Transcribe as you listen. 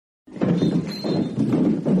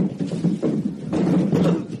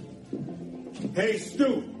Hey,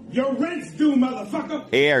 Stu, your rent's due, motherfucker.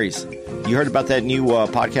 Hey, Aries, you heard about that new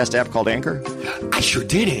podcast app called Anchor? I sure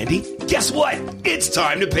did, Andy. Guess what? It's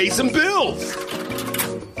time to pay some bills.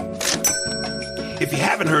 If you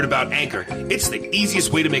haven't heard about Anchor, it's the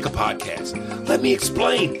easiest way to make a podcast. Let me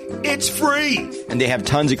explain. It's free. And they have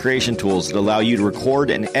tons of creation tools that allow you to record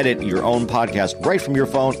and edit your own podcast right from your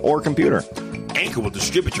phone or computer. Anchor will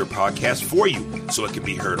distribute your podcast for you so it can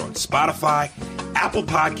be heard on Spotify, Apple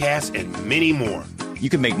Podcasts, and many more. You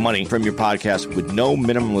can make money from your podcast with no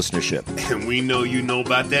minimum listenership. And we know you know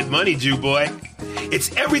about that money, Jew boy.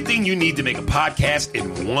 It's everything you need to make a podcast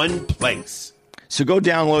in one place. So go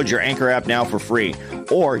download your Anchor app now for free,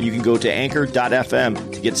 or you can go to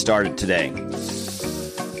anchor.fm to get started today.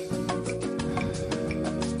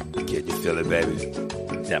 Can you feel it, baby?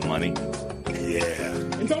 Is that money? Yeah.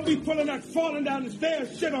 And don't be pulling that falling down the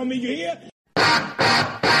stairs shit on me, you hear?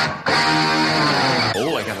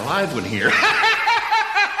 Oh, I got a live one here.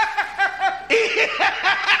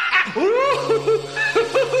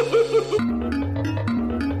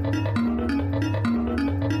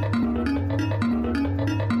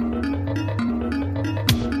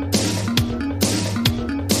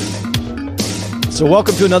 So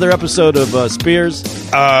welcome to another episode of Spears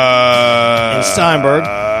and Steinberg.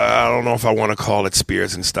 I don't know if I want to call it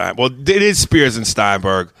Spears and Steinberg. Well, it is Spears and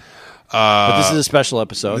Steinberg. But this is a special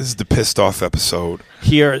episode. This is the pissed off episode.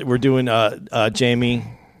 Here we're doing Jamie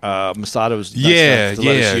Masada was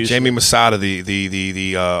Jamie Masada,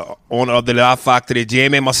 the owner of the La Factory,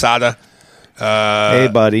 Jamie Masada. Hey,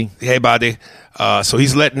 buddy. So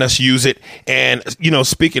he's letting us use it. And,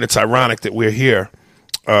 speaking, it's ironic that we're here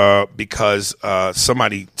because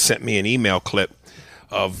somebody sent me an email clip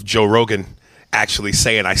of Joe Rogan actually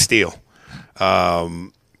saying I steal.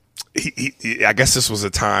 I guess this was a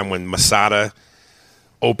time when Masada,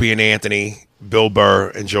 Opie and Anthony, Bill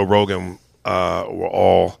Burr, and Joe Rogan were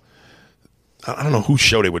all. I don't know whose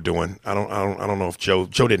show they were doing. I don't know if Joe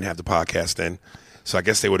didn't have the podcast then, so I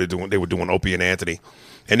guess they were doing Opie and Anthony,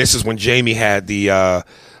 and this is when Jamie had the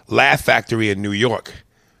Laugh Factory in New York,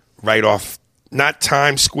 right off not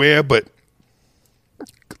Times Square, but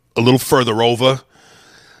a little further over.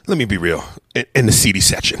 Let me be real, in the seedy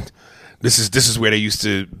section. This is where they used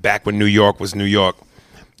to, back when New York was New York,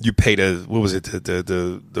 you paid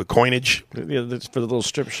the coinage? Yeah, that's for the little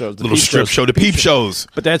strip shows. The peep shows.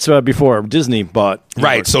 But that's before Disney bought.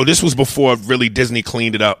 Right, so this was before really Disney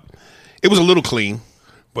cleaned it up. It was a little clean,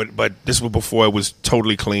 but this was before it was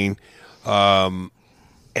totally clean. And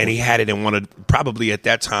he had it in one of, probably at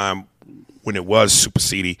that time when it was super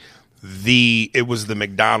seedy, it was the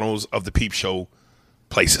McDonald's of the peep show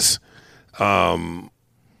places.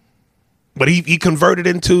 But he converted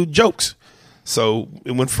into jokes. So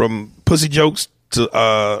it went from pussy jokes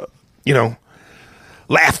to,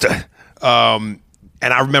 laughter. And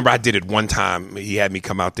I remember I did it one time. He had me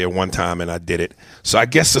come out there one time, and I did it. So I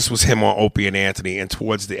guess this was him on Opie and Anthony. And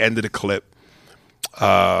towards the end of the clip,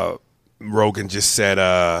 Rogan just said,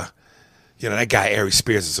 that guy Aries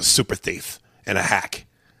Spears is a super thief and a hack.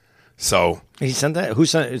 So he sent that. Who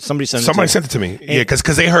sent it? Somebody sent it to me. Yeah, because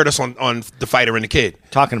they heard us on The Fighter and the Kid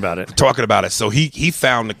talking about it. So he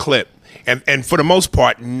found the clip, and for the most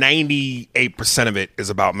part, 98% of it is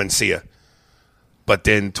about Mencia. But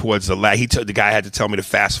then towards the the guy had to tell me to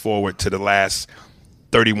fast forward to the last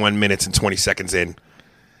 31 minutes and 20 seconds in.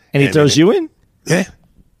 And he throws you in?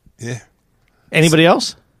 Yeah. Anybody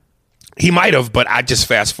else? He might have, but I just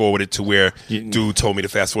fast forwarded to where dude told me to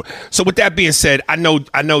fast forward. So with that being said, I know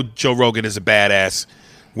Joe Rogan is a badass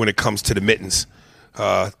when it comes to the mittens.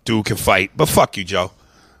 Dude can fight, but fuck you, Joe.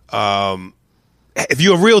 If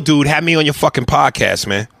you're a real dude, have me on your fucking podcast,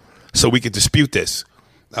 man, so we could dispute this.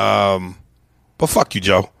 But fuck you,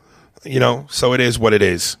 Joe. So it is what it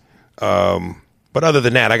is. But other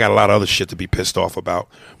than that, I got a lot of other shit to be pissed off about.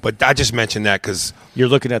 But I just mentioned that because you're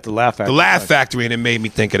looking at the Laugh Factory. The Laugh Factory, and it made me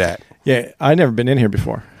think of that. Yeah, I've never been in here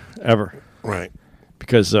before, ever. Right.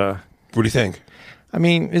 Because what do you think? I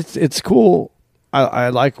mean, it's cool. I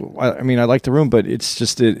like the room, but it's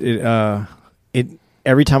just it.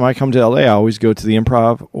 Every time I come to LA, I always go to the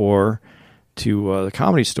Improv or to the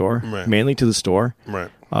Comedy Store, right. Mainly to the store. Right.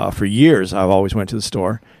 For years, I've always went to the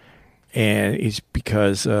store, and it's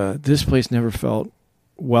because this place never felt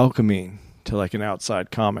welcoming to like an outside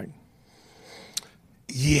comic.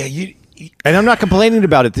 Yeah, and I'm not complaining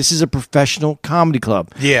about it. This is a professional comedy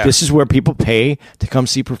club. Yeah. This is where people pay to come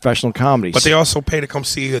see professional comedy. But they also pay to come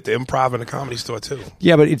see you at the Improv and the Comedy Store, too.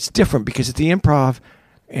 Yeah, but it's different because at the Improv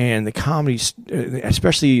and the comedy,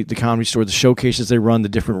 especially the Comedy Store, the showcases they run, the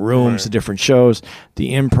different rooms, right. The different shows,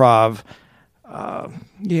 the Improv,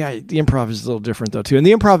 Yeah, the Improv is a little different though too, and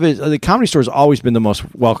the Improv is the Comedy Store has always been the most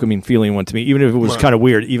welcoming feeling one to me, even if it was kind of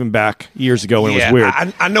weird, even back years ago when it was weird.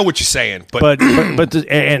 I know what you're saying, and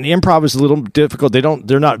the Improv is a little difficult.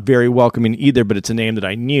 They're not very welcoming either, but it's a name that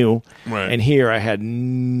I knew, right. And here I had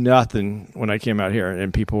nothing when I came out here,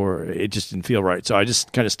 and it just didn't feel right, so I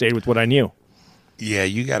just kind of stayed with what I knew. Yeah,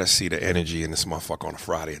 you got to see the energy in this motherfucker on a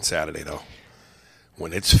Friday and Saturday though,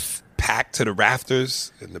 when it's packed to the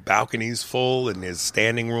rafters and the balcony's full and there's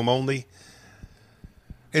standing room only.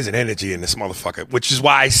 There's an energy in this motherfucker, which is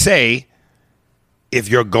why I say if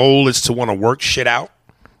your goal is to want to work shit out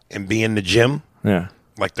and be in the gym,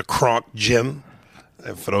 like the Kronk gym,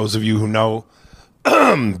 and for those of you who know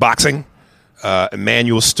boxing,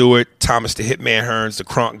 Emmanuel Stewart, Thomas the Hitman Hearns, the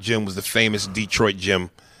Kronk gym was the famous Detroit gym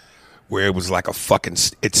where it was like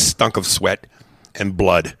it stunk of sweat and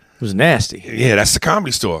blood. It was nasty. Yeah, that's the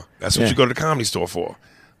Comedy Store. That's what you go to the Comedy Store for.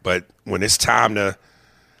 But when it's time for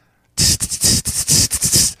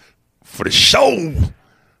the show,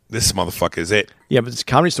 this motherfucker is it. Yeah, but the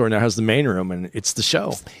Comedy Store now has the main room, and it's the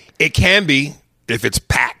show. It can be if it's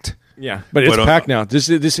packed. Yeah, but it's packed now. This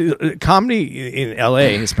is comedy in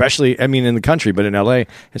L.A., especially, I mean, in the country, but in L.A.,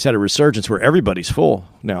 has had a resurgence where everybody's full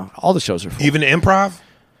now. All the shows are full. Even the Improv?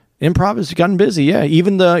 Improv has gotten busy, yeah.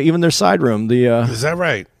 Even their side room, is that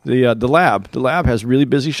right? The lab has really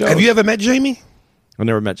busy shows. Have you ever met Jamie? I've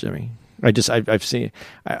never met Jimmy. I've seen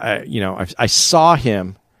I saw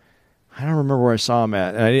him. I don't remember where I saw him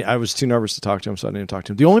at. And I was too nervous to talk to him, so I didn't talk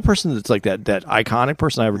to him. The only person that's like that iconic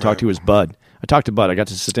person I ever talked to is Bud. I talked to Bud. I got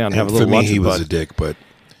to sit down and have a little lunch with Bud. He was a dick, but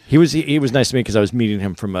he was nice to me because I was meeting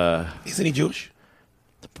him from Isn't he Jewish?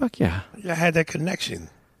 The fuck yeah. I had that connection.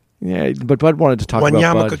 Yeah, but Bud wanted to talk about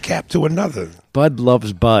Bud. One yarmulke cap to another. Bud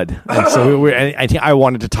loves Bud, and so I think I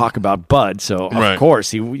wanted to talk about Bud. So of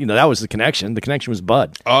course that was the connection. The connection was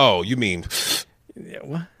Bud. Oh, you mean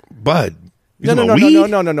what? Bud?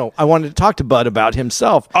 No. I wanted to talk to Bud about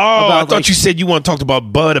himself. Oh, I thought you said you want to talk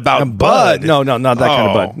about Bud about Bud. No, not that kind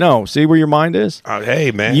of Bud. No, see where your mind is?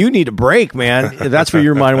 Hey, man. You need a break, man. That's where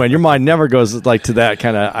your mind went. Your mind never goes like to that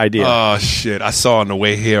kind of idea. Oh, shit. I saw on the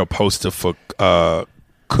way here a poster for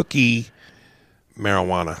cookie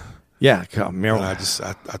marijuana. Yeah, marijuana.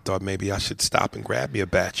 And I thought maybe I should stop and grab me a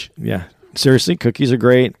batch. Yeah. Seriously, cookies are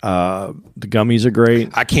great. The gummies are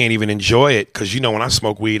great. I can't even enjoy it because, when I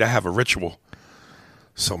smoke weed, I have a ritual.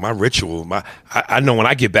 So my ritual, I know when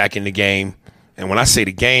I get back in the game, and when I say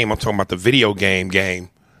the game, I'm talking about the video game,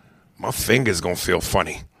 my finger's going to feel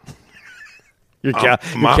funny. Your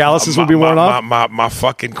calluses will be worn off? My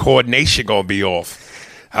fucking coordination going to be off.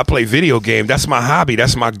 I play video game. That's my hobby.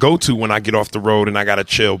 That's my go-to when I get off the road and I got to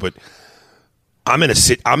chill. But I'm in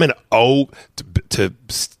to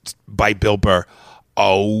bite Bill Burr.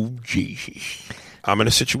 Oh, Jesus. I'm in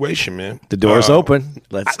a situation, man. The door's open.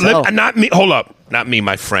 Let's tell. Not me. Hold up. Not me,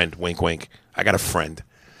 my friend. Wink, wink. I got a friend.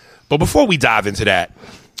 But before we dive into that,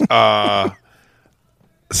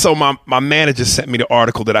 so my manager sent me the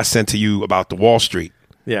article that I sent to you about the Wall Street.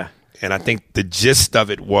 Yeah. And I think the gist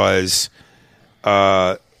of it was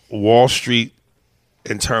Wall Street,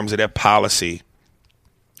 in terms of their policy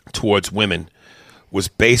towards women, was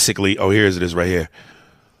basically, here it is right here.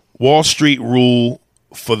 Wall Street rule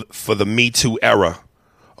for the Me Too era: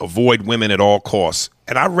 avoid women at all costs.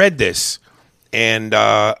 And I read this, and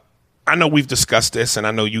I know we've discussed this, and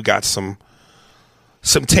I know you got some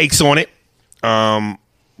takes on it.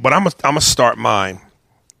 But I'm gonna start mine,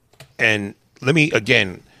 and let me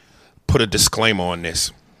again put a disclaimer on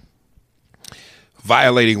this.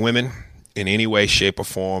 Violating women in any way, shape, or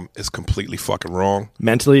form is completely fucking wrong.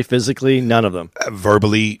 Mentally, physically, none of them.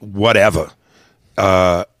 Verbally, whatever,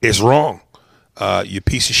 is wrong. You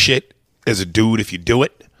piece of shit as a dude if you do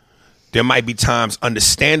it. There might be times,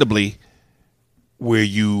 understandably, where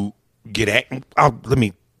you get let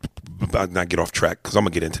me not get off track because I'm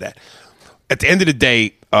going to get into that. At the end of the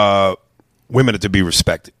day, women are to be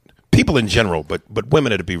respected. People in general, but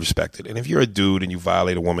women are to be respected. And if you're a dude and you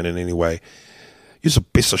violate a woman in any way, you're a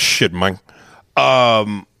piece of shit, man.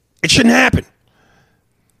 It shouldn't happen.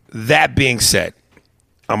 That being said,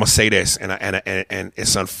 I'm going to say this, and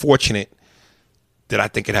it's unfortunate that I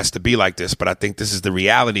think it has to be like this, but I think this is the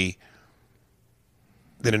reality,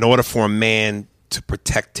 that in order for a man to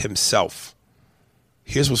protect himself,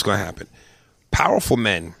 here's what's going to happen. Powerful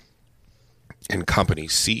men in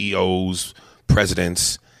companies, CEOs,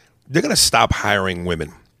 presidents, they're going to stop hiring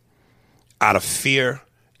women out of fear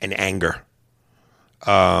and anger.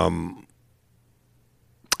 And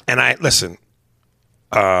I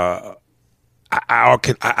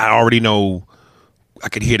already know, I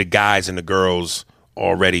could hear the guys and the girls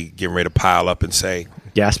already getting ready to pile up and say,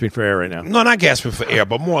 gasping for air right now. No, not gasping for air,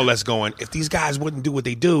 but more or less going, if these guys wouldn't do what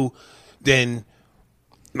they do, then,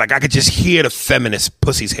 like, I could just hear the feminist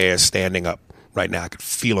pussy's hair standing up right now. I could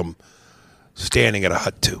feel them standing at a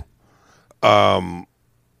hut, too.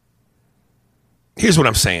 Here's what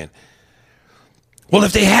I'm saying. Well,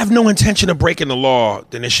 if they have no intention of breaking the law,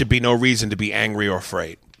 then there should be no reason to be angry or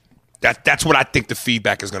afraid. That's what I think the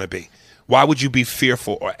feedback is going to be. Why would you be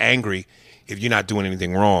fearful or angry if you're not doing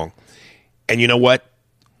anything wrong? And you know what?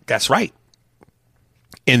 That's right.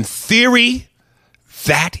 In theory,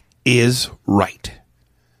 that is right.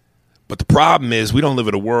 But the problem is we don't live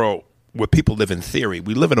in a world where people live in theory.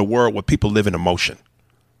 We live in a world where people live in emotion.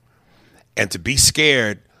 And to be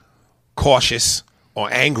scared, cautious, or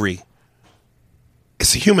angry,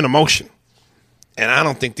 it's a human emotion. And I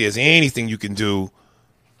don't think there's anything you can do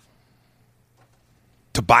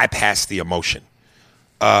to bypass the emotion.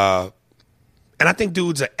 And I think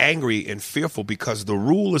dudes are angry and fearful because the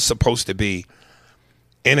rule is supposed to be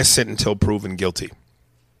innocent until proven guilty.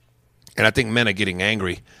 And I think men are getting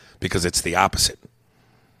angry because it's the opposite.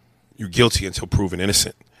 You're guilty until proven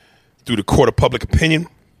innocent. Through the court of public opinion,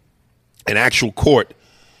 an actual court,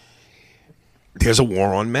 there's a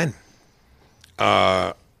war on men.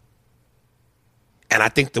 And I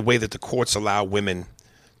think the way that the courts allow women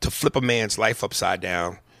to flip a man's life upside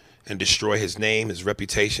down and destroy his name, his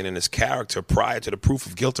reputation, and his character prior to the proof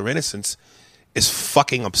of guilt or innocence is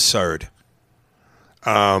fucking absurd.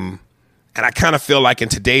 And I kind of feel like in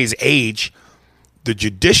today's age, the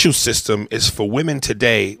judicial system is for women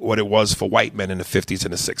today what it was for white men in the 50s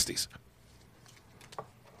and the 60s.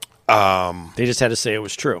 They just had to say it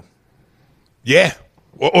was true. Yeah.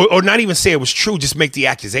 Or not even say it was true, just make the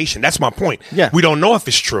accusation. That's my point. Yeah. We don't know if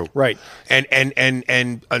it's true. Right. And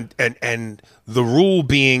the rule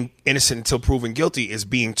being innocent until proven guilty is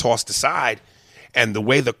being tossed aside. And the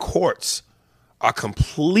way the courts are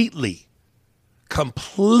completely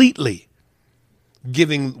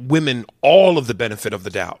giving women all of the benefit of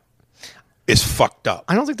the doubt is fucked up.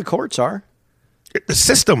 I don't think the courts are. The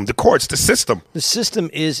system, the courts, the system. The system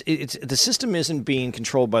is the system isn't being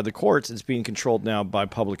controlled by the courts. It's being controlled now by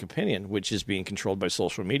public opinion, which is being controlled by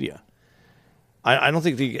social media. I don't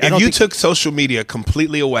think the if you took social media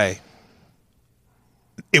completely away,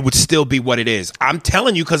 it would still be what it is. I'm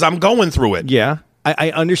telling you because I'm going through it. Yeah,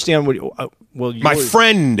 I understand what. My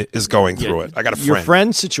friend is going through it. I got a friend. Your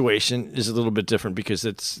friend's situation is a little bit different because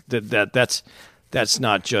that's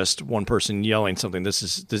not just one person yelling something. This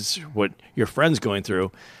is what your friend's going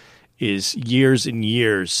through is years and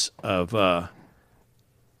years of the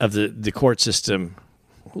court system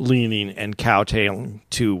leaning and cowtailing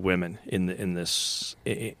to women in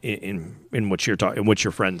what you're talking, what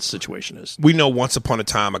your friend's situation is. We know once upon a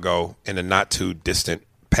time ago in the not too distant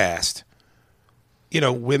past,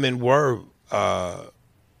 women were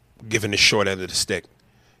given the short end of the stick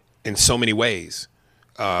in so many ways.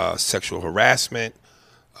 Sexual harassment,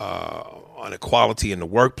 inequality in the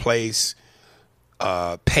workplace,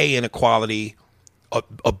 pay inequality,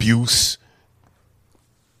 abuse.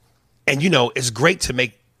 And, it's great to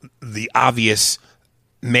make the obvious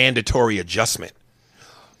mandatory adjustment.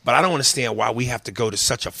 But I don't understand why we have to go to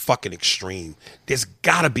such a fucking extreme. There's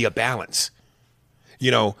got to be a balance.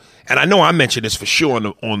 And I know I mentioned this for sure on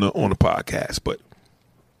the podcast, but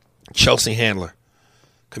Chelsea Handler,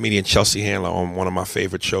 comedian Chelsea Handler on one of my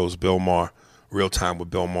favorite shows, Bill Maher, Real Time with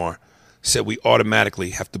Bill Maher, said we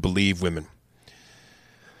automatically have to believe women.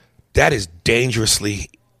 That is dangerously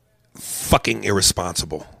fucking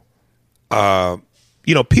irresponsible.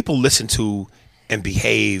 People listen to and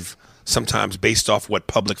behave sometimes based off what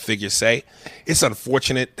public figures say. It's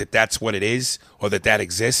unfortunate that that's what it is or that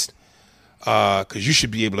exists because you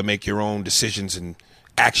should be able to make your own decisions and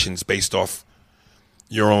actions based off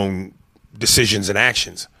your own decisions and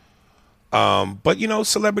actions. But,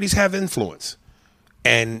 celebrities have influence.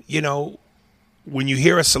 And, when you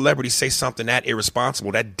hear a celebrity say something that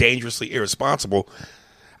irresponsible, that dangerously irresponsible,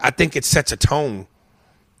 I think it sets a tone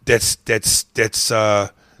that's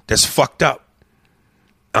fucked up.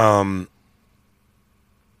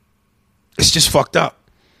 It's just fucked up.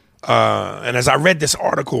 And as I read this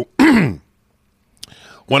article,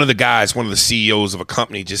 one of the CEOs of a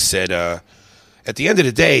company just said, at the end of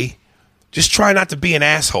the day, just try not to be an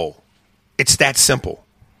asshole. It's that simple.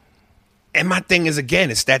 And my thing is, again,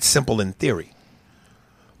 it's that simple in theory.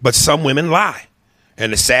 But some women lie.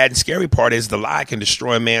 And the sad and scary part is the lie can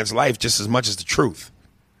destroy a man's life just as much as the truth.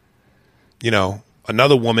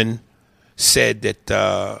 Another woman said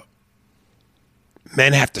that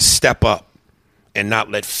men have to step up and not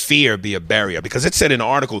let fear be a barrier. Because it said in the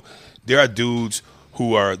article, there are dudes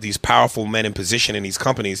who are these powerful men in position in these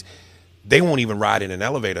companies they won't even ride in an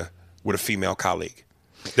elevator with a female colleague.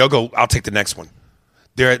 They'll go, I'll take the next one.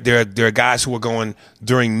 There are guys who are going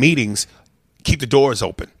during meetings, keep the doors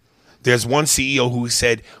open. There's one CEO who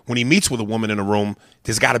said when he meets with a woman in a room,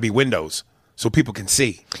 there's got to be windows so people can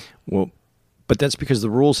see. Well, but that's because the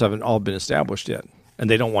rules haven't all been established yet, and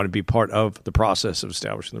they don't want to be part of the process of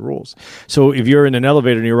establishing the rules. So if you're in an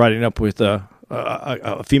elevator and you're riding up with a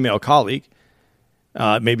female colleague,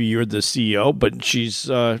 maybe you're the CEO, but she's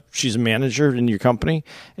a manager in your company,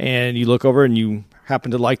 and you look over and you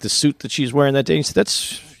happen to like the suit that she's wearing that day, and you say,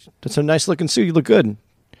 that's a nice looking suit. You look good.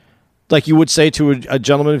 Like you would say to a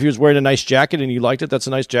gentleman if he was wearing a nice jacket and you liked it, that's a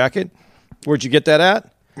nice jacket. Where'd you get that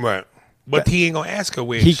at? Right. But he ain't going to ask her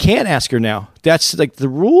where he can't ask her now. That's like the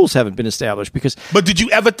rules haven't been established because. But did you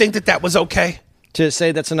ever think that was okay? To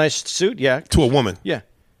say that's a nice suit? Yeah. To a woman? Yeah.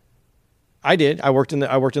 I did. I worked in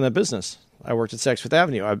that business. I worked at Saks Fifth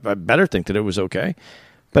Avenue. I better think that it was okay.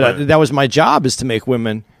 But that was my job, is to make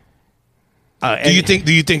women. Do you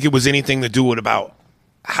think it was anything to do with about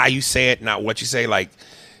how you say it, not what you say? Like,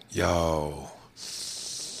 yo.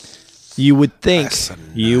 You would think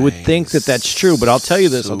that that's true, but I'll tell you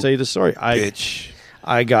this. I'll tell you the story.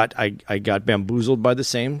 I got bamboozled by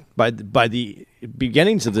the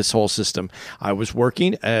beginnings of this whole system. I was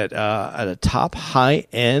working at a top high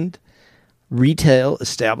end retail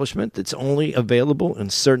establishment that's only available in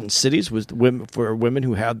certain cities for women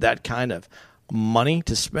who have that kind of money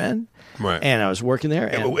to spend. Right. And I was working there.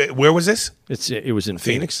 And where was this? It was in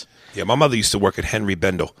Phoenix. Yeah, my mother used to work at Henry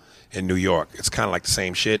Bendel in New York. It's kind of like the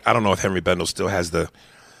same shit. I don't know if Henry Bendel still has the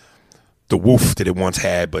woof that it once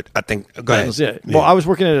had, but I think go ahead. Yeah. Well, I was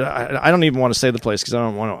working at. I don't even want to say the place because I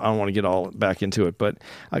don't want to get all back into it, but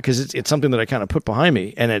because it's something that I kind of put behind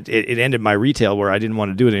me, and it ended my retail where I didn't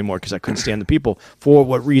want to do it anymore because I couldn't stand the people for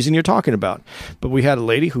what reason you're talking about. But we had a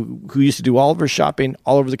lady who used to do all of her shopping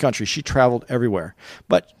all over the country. She traveled everywhere,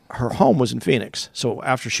 but her home was in Phoenix. So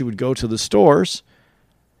after she would go to the stores,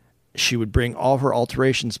 she would bring all her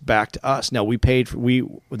alterations back to us. Now, we paid for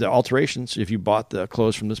the alterations. If you bought the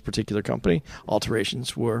clothes from this particular company,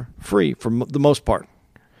 alterations were free for the most part.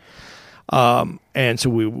 And so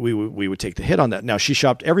we would take the hit on that. Now, she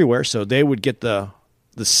shopped everywhere, so they would get the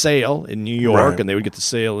sale in New York, right, and they would get the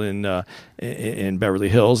sale in Beverly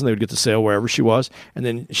Hills, and they would get the sale wherever she was. And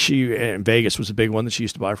then in Vegas was a big one that she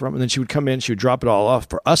used to buy from. And then she would come in, she would drop it all off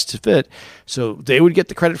for us to fit. So they would get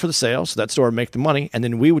the credit for the sale, so that store would make the money, and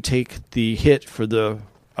then we would take the hit for the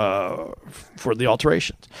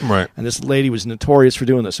alterations. Right. And this lady was notorious for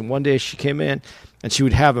doing this. And one day she came in, and she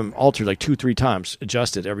would have them altered like 2-3 times,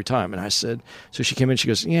 adjusted every time. And I said, so she came in, she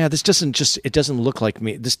goes, yeah, this it doesn't look like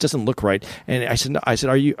me. This doesn't look right. And I said, no. I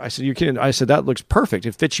said, you're kidding. I said, that looks perfect.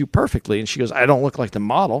 It fits you perfectly. And she goes, I don't look like the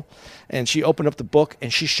model. And she opened up the book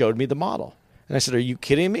and she showed me the model. And I said, are you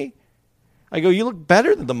kidding me? I go, you look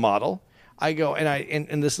better than the model. I go,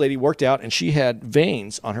 and this lady worked out and she had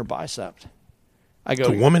veins on her bicep. I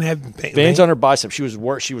go, the woman had veins on her bicep. She was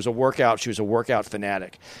a workout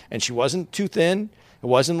fanatic, and she wasn't too thin. It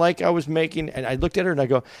wasn't like I was making. And I looked at her and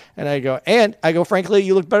I go, frankly,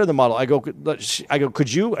 you look better than the model. I go,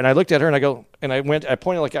 could you? And I looked at her and I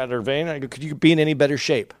pointed like at her vein. And I go, could you be in any better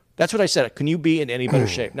shape? That's what I said. Can you be in any better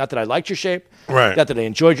shape? Not that I liked your shape, right? Not that I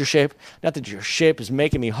enjoyed your shape. Not that your shape is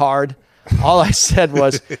making me hard. All I said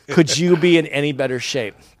was, could you be in any better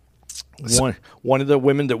shape? One of the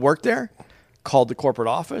women that worked there called the corporate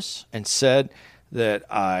office and said that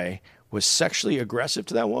I was sexually aggressive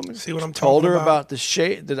to that woman. See what I'm talking Told her about? about the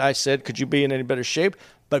shape that I said, could you be in any better shape?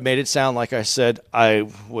 But made it sound like I said I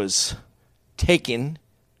was taken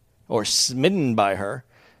or smitten by her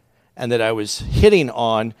and that I was hitting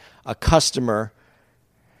on a customer.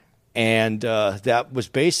 And that was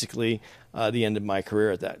basically the end of my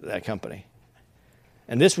career at that company.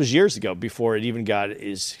 And this was years ago before it even got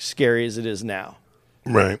as scary as it is now.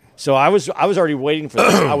 Right. So I was already waiting for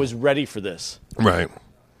this. I was ready for this. Right.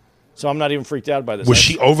 So I'm not even freaked out by this. Was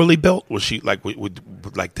she overly built? Was she like with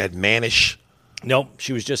like that mannish? No,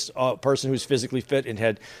 she was just a person who was physically fit and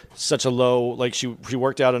had such a low, like she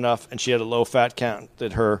worked out enough and she had a low fat count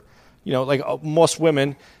that her, like most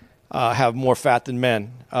women have more fat than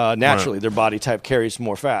men. Naturally, Right. Their body type carries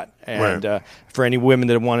more fat. And Right. For any women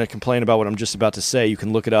that want to complain about what I'm just about to say, you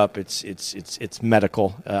can look it up. It's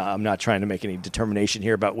medical. I'm not trying to make any determination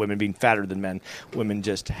here about women being fatter than men. Women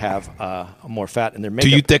just have more fat in their makeup.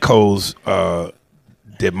 Do you think, Hoes,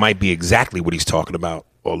 that might be exactly what he's talking about,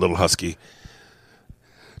 or Little Husky?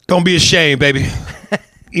 Don't be ashamed, baby.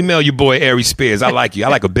 Email your boy Ari Spears. I like you. I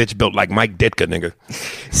like a bitch built like Mike Ditka, nigga.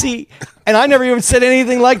 See, and I never even said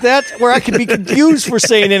anything like that where I could be confused for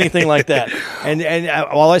saying anything like that. And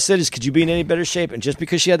all I said is, could you be in any better shape? And just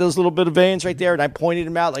because she had those little bit of veins right there, and I pointed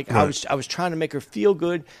them out, like Right. I was trying to make her feel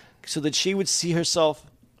good so that she would see herself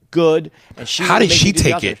good. And she How would did make she me do the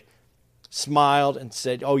take other. it? Smiled and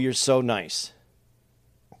said, "Oh, you're so nice."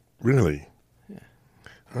 Really?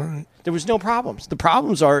 There was no problems. The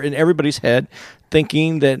problems are in everybody's head,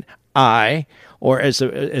 thinking that as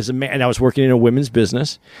a man, and I was working in a women's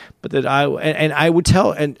business, but that I would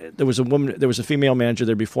tell, and there was a female manager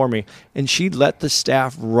there before me, and she let the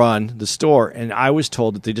staff run the store, and I was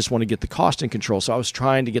told that they just want to get the cost in control. So I was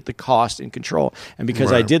trying to get the cost in control, and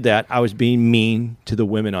because I Right. did that, I was being mean to the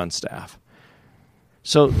women on staff.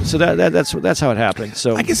 So that's how it happened.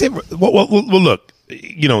 So I guess well, look,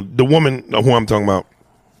 you know, the woman who I'm talking about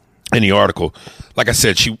in the article, like I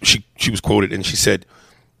said, she was quoted and she said,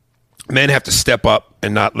 men have to step up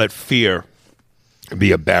and not let fear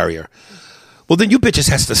be a barrier. Well, then you bitches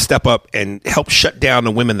has to step up and help shut down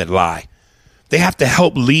the women that lie. They have to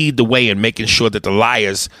help lead the way in making sure that the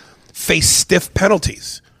liars face stiff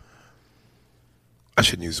penalties. I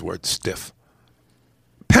shouldn't use the word stiff.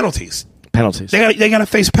 Penalties. penalties, They got to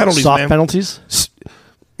face penalties, soft man. penalties,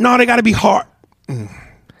 No, they got to be hard.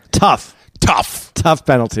 tough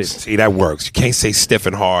penalties. See, that works. You can't say stiff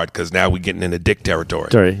and hard because now we're getting into dick territory.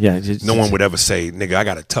 Sorry, yeah, No one would ever say, nigga, I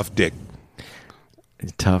got a tough dick.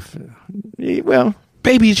 tough. Well,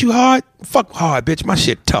 Baby, is you hard? Fuck hard, bitch. My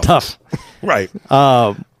shit tough. tough. Right.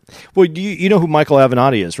 Well, you know who Michael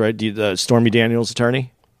Avenatti is, right? The Stormy Daniels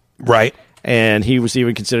attorney, Right. and he was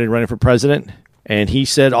even considering running for president. And he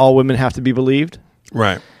said all women have to be believed.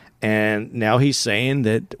 Right. And now he's saying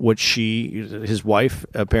that his wife,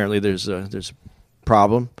 apparently there's a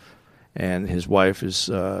problem, and his wife is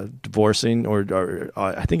divorcing, or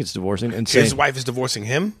I think it's divorcing, and saying, His wife is divorcing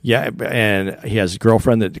him? yeah, and he has a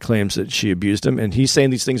girlfriend that claims that she abused him, and he's saying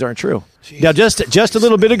these things aren't true. Now, just a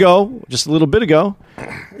little bit ago,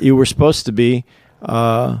 you were supposed to be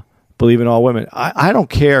believing all women. I don't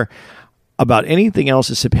care about anything else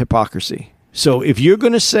except hypocrisy. So if you're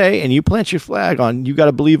going to say, and you plant your flag on, you got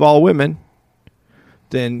to believe all women,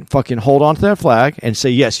 then fucking hold on to that flag and say,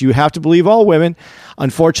 yes, you have to believe all women.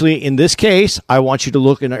 Unfortunately, in this case, I want you to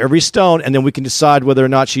look in every stone, and then we can decide whether or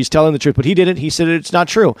not she's telling the truth. But he didn't. He said it's not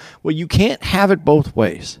true. Well, you can't have it both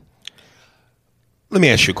ways. Let me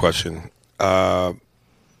ask you a question. Because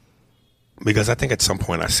I think at some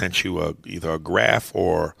point I sent you either a graph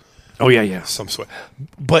or Oh, yeah. some sort.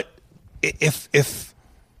 But if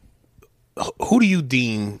who do you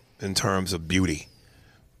deem in terms of beauty?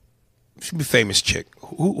 She'd be a famous chick.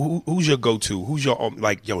 Who's your go-to? Who's your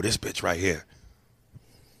like? Yo, this bitch right here.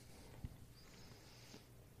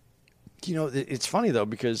 You know, it's funny, though,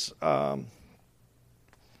 because I'll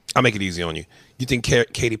make it easy on you. You think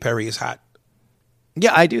Katy Perry is hot?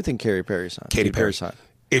 yeah, I do think Katy Perry's hot. Katy Perry's Perry. hot.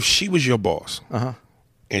 If she was your boss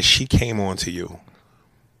and she came on to you,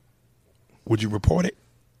 would you report it?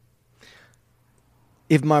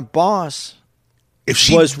 If my boss If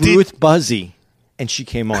she was did- Ruth Buzzy and she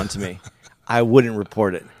came on to me, I wouldn't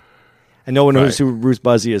report it. And no one knows Right. who Ruth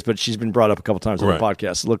Buzzy is, but she's been brought up a couple times on Right. the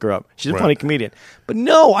podcast. So look her up. She's a Right. funny comedian. But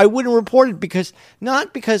no, I wouldn't report it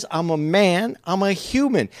not because I'm a man, I'm a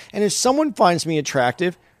human. And if someone finds me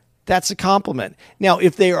attractive, that's a compliment. Now,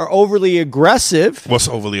 if they are overly aggressive, What's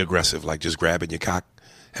overly aggressive? Like just grabbing your cock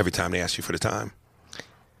every time they ask you for the time?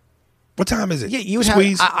 What time is it? yeah, you would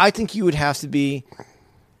Squeeze? have. I think you would have to be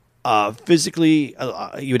physically.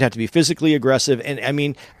 You would have to be physically aggressive. And I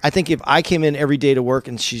mean, I think if I came in every day to work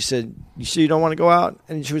and she said, "You sure you don't want to go out?"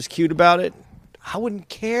 and she was cute about it, I wouldn't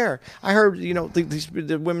care. I heard,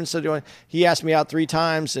 the women said, he asked me out 3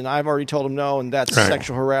 times and I've already told him no, and that's Right.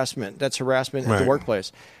 sexual harassment. That's harassment at Right. the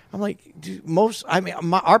workplace. I'm like, dude,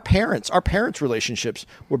 our parents' relationships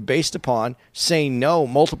were based upon saying no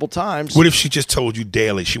multiple times. What if she just told you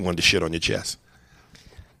daily she wanted to shit on your chest?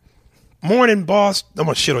 Morning, boss. I'm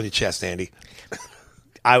going to shit on your chest, Andy.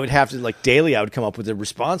 I would have to, daily, I would come up with a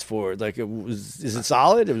response for it. Is it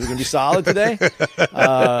solid? Is it going to be solid today?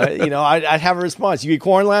 I'd have a response. You eat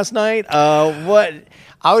corn last night? What?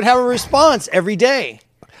 I would have a response every day.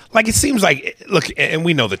 Like, it seems like, look, and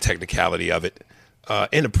we know the technicality of it.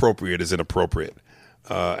 Inappropriate is inappropriate.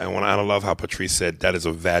 And I love how Patrice said that is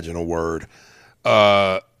a vaginal word.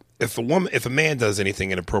 If a man does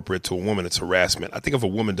anything inappropriate to a woman, it's harassment. I think if a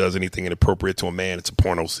woman does anything inappropriate to a man, it's a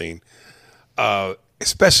porno scene.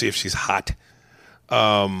 Especially if she's hot.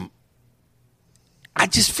 I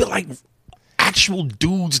just feel like actual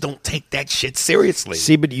dudes don't take that shit seriously.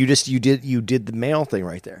 See, but you did the male thing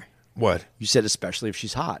right there. What? You said especially if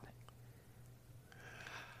she's hot.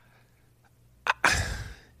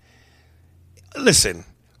 Listen,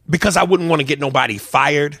 because I wouldn't want to get nobody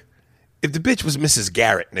fired. If the bitch was Mrs.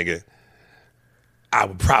 Garrett, nigga, I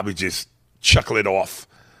would probably just chuckle it off.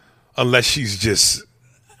 Unless she's just,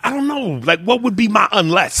 I don't know. Like, what would be my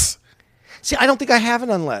unless? See, I don't think I have an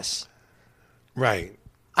unless. Right.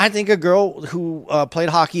 I think a girl who played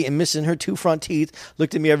hockey and missing her 2 front teeth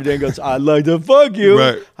looked at me every day and goes, "I'd like to fuck you."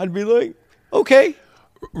 Right. I'd be like, "Okay,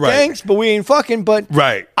 Right. thanks, but we ain't fucking." But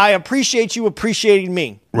Right. I appreciate you appreciating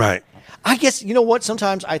me. Right. I guess, you know what?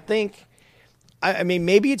 Sometimes I think, I mean,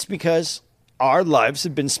 maybe it's because our lives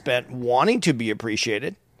have been spent wanting to be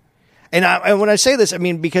appreciated. And when I say this, I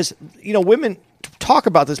mean, because, you know, women talk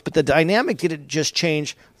about this, but the dynamic didn't just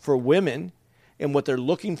change for women and what they're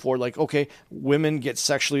looking for. Like, okay, women get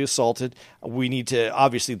sexually assaulted. We need to,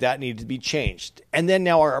 obviously, that needed to be changed. And then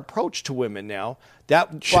now our approach to women now,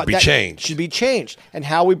 that Should be changed. Should be changed. And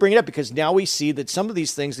how we bring it up, because now we see that some of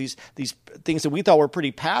these things, these things that we thought were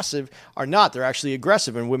pretty passive are not. They're actually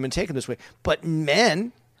aggressive, and women take them this way. But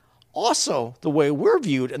men, also, the way we're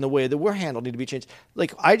viewed and the way that we're handled need to be changed.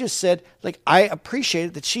 Like I just said, like I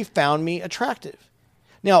appreciated that she found me attractive.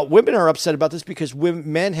 Now, women are upset about this because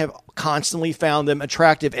men have constantly found them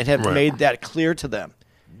attractive and have made that clear to them.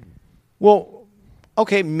 Well,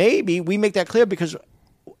 okay, maybe we make that clear because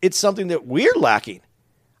it's something that we're lacking.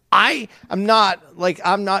 I'm not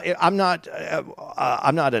an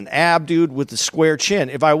ab dude with a square chin.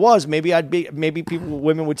 If I was, maybe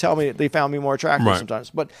women would tell me that they found me more attractive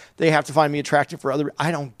sometimes, but they have to find me attractive for other.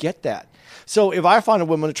 I don't get that. So if I find a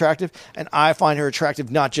woman attractive and I find her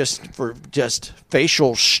attractive, not just for just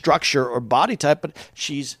facial structure or body type, but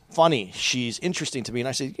she's funny, she's interesting to me. And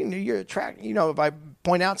I say, you're attractive. If I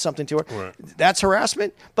point out something to her, that's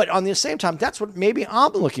harassment. But on the same time, that's what maybe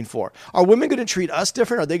I'm looking for. Are women going to treat us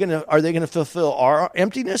different? Are they going to fulfill our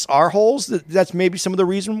emptiness, our holes? That's maybe some of the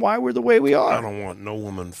reason why we're the way we are. I don't want no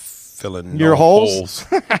woman filling your holes.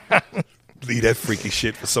 Leave that freaky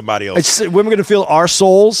shit for somebody else. Women going to feel our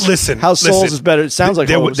souls. Listen, how souls is better. It sounds like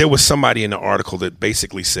there was somebody in the article that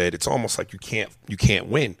basically said it's almost like you can't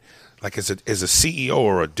win. Like as a CEO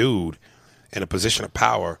or a dude in a position of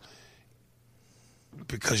power,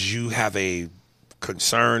 because you have a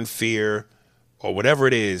concern, fear, or whatever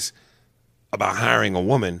it is about hiring a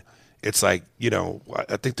woman. It's like,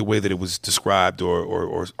 I think the way that it was described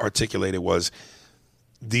or articulated was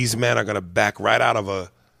these men are going to back right out of a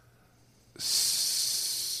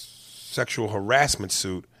sexual harassment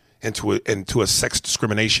suit into a sex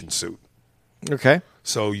discrimination suit. Okay.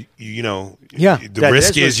 So, the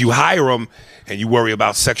risk is you hire them and you worry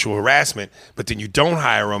about sexual harassment, but then you don't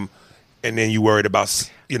hire them and then you worried about,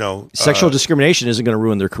 sexual discrimination isn't going to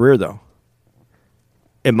ruin their career, though.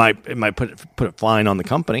 It might put a fine on the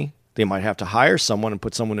company. They might have to hire someone and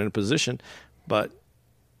put someone in a position, but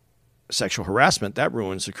sexual harassment, that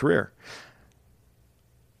ruins the career.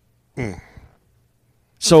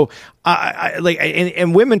 So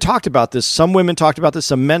and women talked about this. Some women talked about this.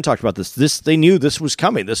 Some men talked about this. They knew this was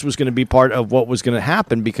coming. This was going to be part of what was going to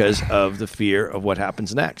happen because of the fear of what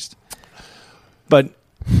happens next. But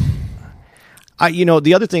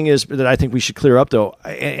the other thing is that I think we should clear up, though,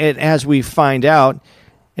 and as we find out,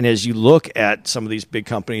 and as you look at some of these big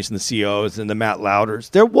companies and the CEOs and the Matt Louders,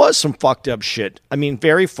 there was some fucked up shit. I mean,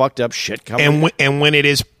 very fucked up shit coming. And when it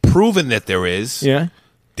is proven that there is,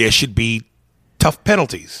 there should be tough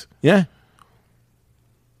penalties. Yeah.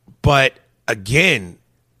 But again,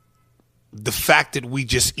 the fact that we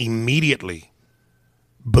just immediately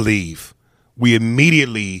believe, we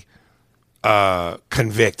immediately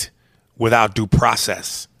convict without due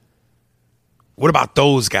process. What about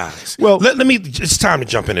those guys? Well, it's time to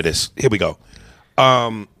jump into this. Here we go.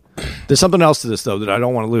 There's something else to this, though, that I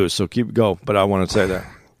don't want to lose, so keep going, but I want to say that.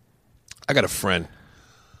 I got a friend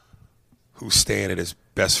who's staying at his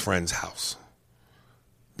best friend's house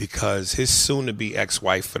because his soon-to-be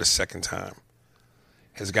ex-wife for the second time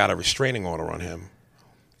has got a restraining order on him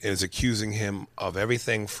and is accusing him of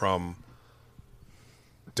everything from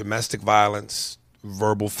domestic violence,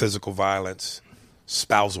 verbal, physical violence,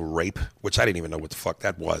 spousal rape, which I didn't even know what the fuck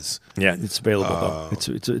that was. Yeah, it's available, though.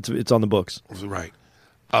 It's on the books. Right.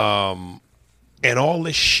 And all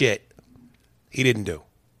this shit he didn't do.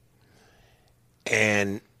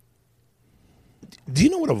 And do you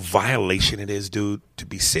know what a violation it is, dude, to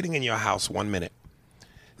be sitting in your house 1 minute,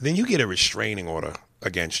 then you get a restraining order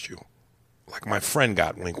against you, like my friend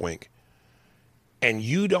got, wink, wink, and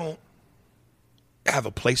you don't have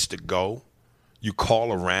a place to go. You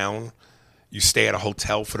call around. You stay at a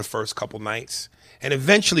hotel for the first couple nights. And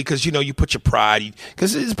eventually, because, you put your pride,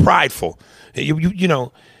 because it's prideful.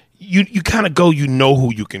 you kind of go, you know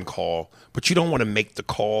who you can call, but you don't want to make the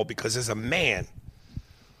call because there's a man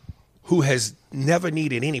who has never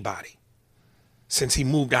needed anybody since he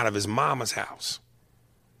moved out of his mama's house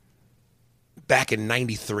back in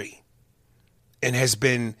 93 and has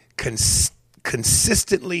been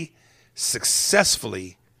consistently,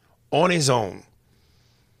 successfully on his own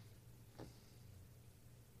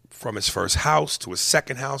from his first house to his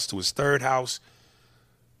second house to his third house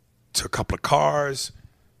to a couple of cars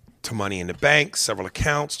to money in the bank, several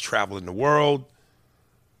accounts, traveling the world.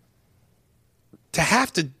 To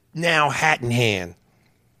have to now, hat in hand,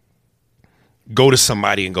 go to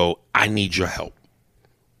somebody and go, I need your help.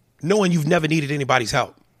 Knowing you've never needed anybody's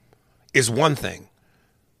help is one thing.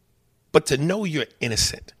 But to know you're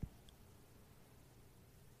innocent,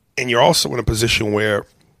 and you're also in a position where,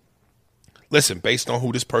 listen, based on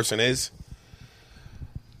who this person is,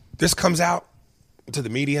 this comes out to the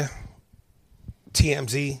media,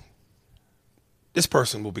 TMZ, this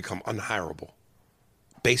person will become unhireable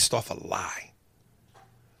based off a lie.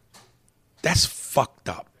 That's fucked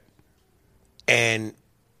up. And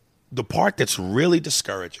the part that's really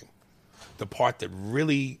discouraging, the part that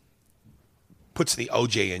really puts the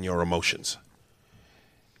OJ in your emotions,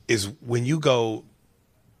 is when you go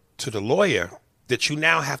to the lawyer that you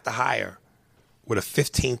now have to hire with a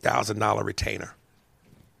 $15,000 retainer,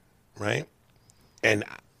 right? And,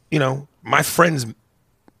 you know, my friend's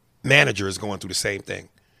manager is going through the same thing.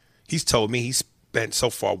 He's told me he spent so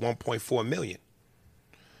far $1.4 million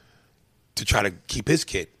to try to keep his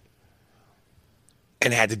kid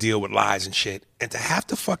and had to deal with lies and shit. And to have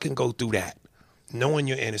to fucking go through that, knowing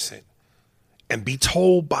you're innocent, and be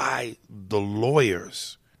told by the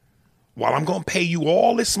lawyers, while I'm going to pay you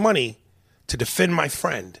all this money to defend my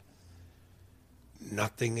friend,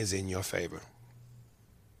 nothing is in your favor.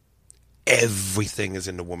 Everything is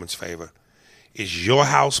in the woman's favor. It's your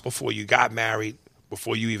house before you got married,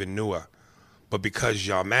 before you even knew her. But because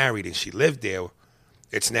y'all married and she lived there,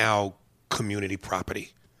 it's now community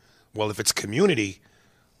property. Well, if it's community,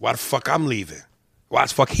 why the fuck I'm leaving? Why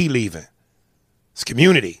the fuck he leaving? It's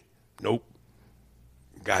community. Nope.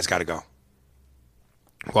 Guy's got to go.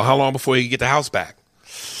 Well, how long before you get the house back?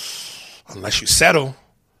 Unless you settle,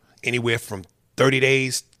 anywhere from 30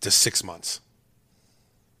 days to 6 months.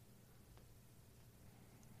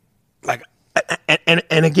 Like,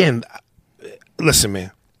 and again, listen,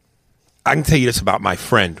 man, I can tell you this about my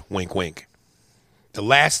friend, wink, wink. The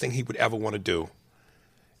last thing he would ever want to do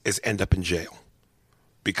is end up in jail.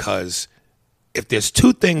 Because if there's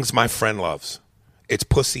two things my friend loves, it's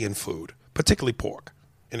pussy and food, particularly pork.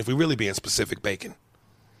 And if we really being specific, bacon.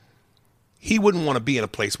 He wouldn't want to be in a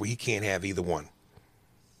place where he can't have either one.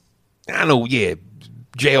 And I know, yeah,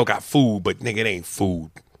 jail got food, but nigga, it ain't food.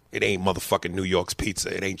 It ain't motherfucking New York's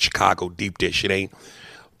Pizza. It ain't Chicago Deep Dish. It ain't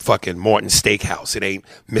fucking Morton's Steakhouse. It ain't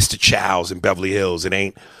Mr. Chow's in Beverly Hills. It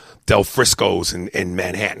ain't Del Frisco's in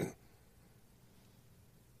Manhattan.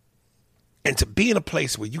 And to be in a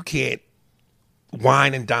place where you can't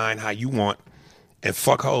wine and dine how you want and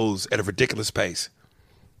fuck hoes at a ridiculous pace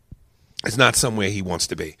is not somewhere he wants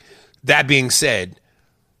to be. That being said,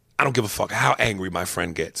 I don't give a fuck how angry my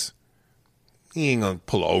friend gets. He ain't gonna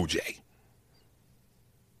pull a OJ.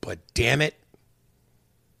 But damn it,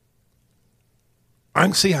 I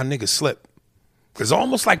can see how niggas slip. It's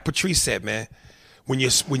almost like Patrice said, man, when your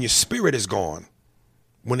spirit is gone,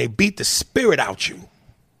 when they beat the spirit out you,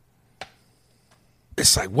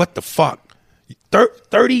 it's like, what the fuck?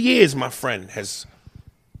 30 years my friend has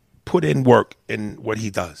put in work in what he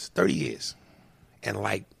does. 30 years. And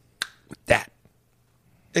like that,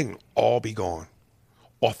 it can all be gone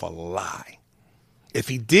off a lie. If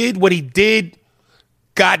he did what he did,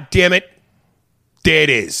 God damn it, there it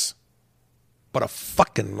is. But a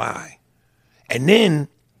fucking lie. And then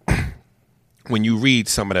when you read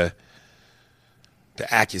some of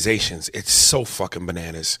the accusations, it's so fucking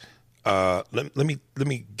bananas. Let me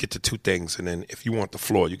get to two things, and then if you want the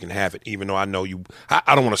floor, you can have it. Even though I know you,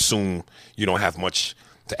 I don't want to assume you don't have much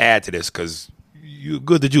to add to this because you're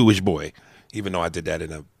good, the Jewish boy. Even though I did that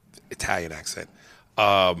in an Italian accent,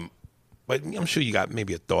 but I'm sure you got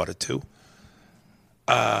maybe a thought or two.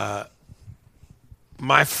 My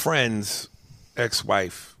friend's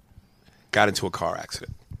ex-wife got into a car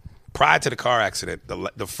accident. Prior to the car accident,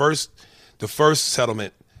 the first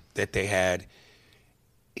settlement that they had,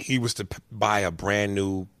 he was to buy a brand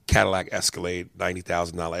new Cadillac Escalade,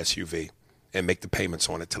 $90,000 SUV, and make the payments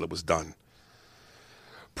on it till it was done.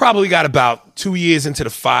 Probably got about 2 years into the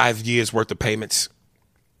 5 years worth of payments.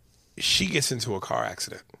 She gets into a car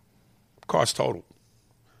accident. Car's totaled.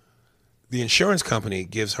 The insurance company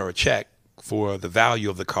gives her a check for the value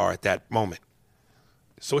of the car at that moment.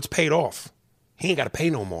 So it's paid off. He ain't got to pay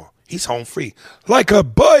no more. He's home free. Like a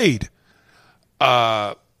bird.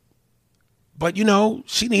 But, you know,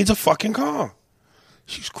 she needs a fucking car.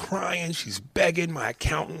 She's crying. She's begging.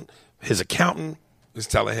 His accountant was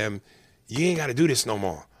telling him, you ain't got to do this no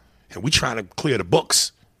more. And we trying to clear the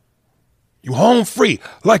books. You home free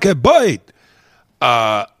like a bird.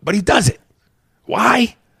 But he does it.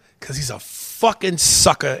 Why? Because he's a fucking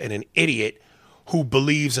sucker and an idiot who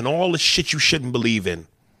believes in all the shit you shouldn't believe in.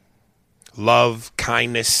 Love,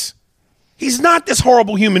 kindness. He's not this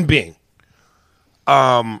horrible human being.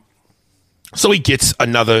 So he gets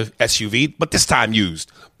another SUV, but this time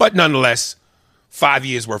used. But nonetheless, 5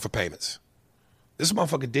 years worth of payments. This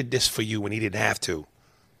motherfucker did this for you when he didn't have to.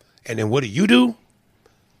 And then what do?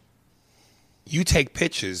 You take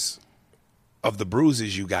pictures of the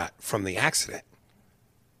bruises you got from the accident,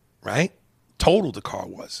 right? Total the car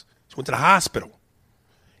was. He went to the hospital.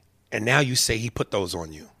 And now you say he put those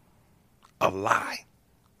on you. A lie.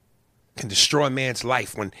 Can destroy a man's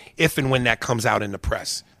life if and when that comes out in the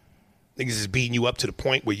press. Niggas is beating you up to the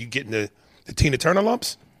point where you getting the Tina Turner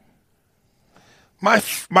lumps. My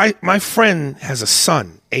friend has a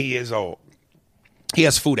son, 8 years old. He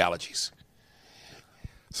has food allergies.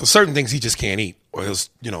 So certain things he just can't eat, or his,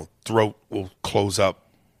 throat will close up.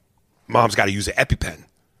 Mom's got to use an EpiPen.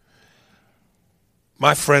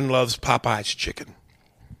 My friend loves Popeye's chicken.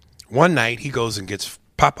 One night he goes and gets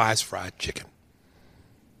Popeye's fried chicken.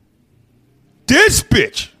 This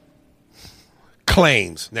bitch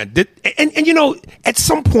claims now, and at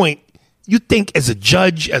some point you think as a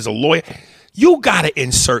judge, as a lawyer, you gotta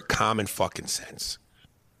insert common fucking sense.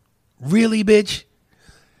 Really, bitch?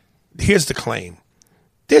 Here's the claim.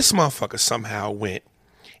 This motherfucker somehow went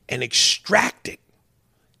and extracted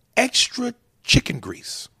extra chicken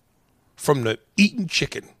grease from the eaten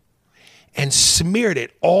chicken and smeared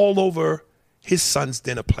it all over his son's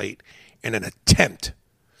dinner plate in an attempt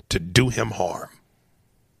to do him harm.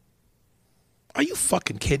 Are you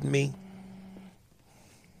fucking kidding me?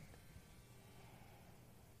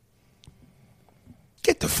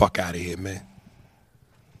 Get the fuck out of here, man.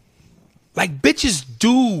 Like, bitches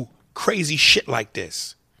do crazy shit like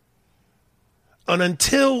this. And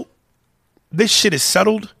until this shit is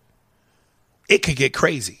settled, it could get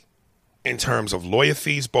crazy in terms of lawyer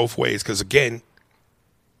fees both ways. Because, again,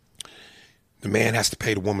 the man has to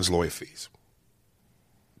pay the woman's lawyer fees.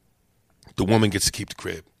 The woman gets to keep the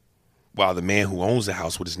crib, while the man who owns the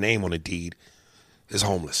house with his name on the deed is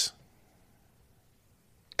homeless.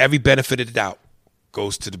 Every benefit of the doubt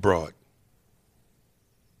goes to the broad.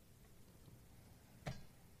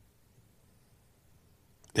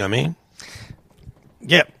 You know what I mean?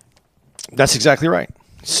 Yeah, that's exactly right.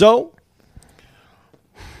 So,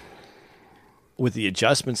 with the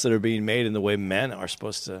adjustments that are being made in the way men are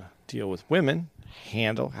supposed to deal with women,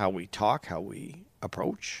 handle how we talk, how we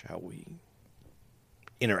approach, how we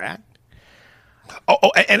interact.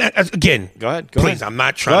 And again, go ahead. Please, I'm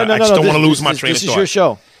not trying to, I just don't want to lose my train of thought. This is your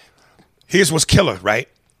show. Here's what's killer, right?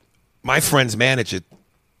 My friend's manager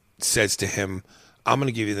says to him, I'm going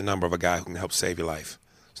to give you the number of a guy who can help save your life.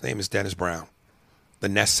 His name is Dennis Brown, the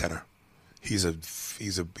Nest Center. He's a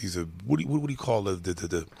what do you call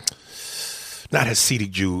the not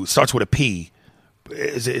Hasidic Jew, starts with a P.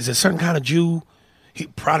 Is it a certain kind of Jew?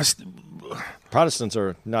 Protestants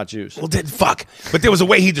are not Jews. Well, fuck. But there was a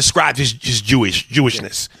way he described his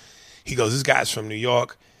Jewishness. Yeah. He goes, this guy's from New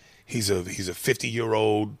York. He's a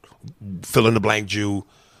 50-year-old fill in the blank Jew,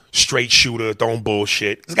 straight shooter, throwing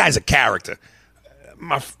bullshit. This guy's a character.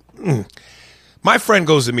 My friend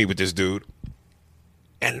goes to meet with this dude,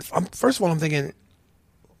 and first of all, I'm thinking,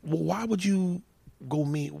 well, why would you go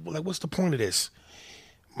meet? Like, what's the point of this?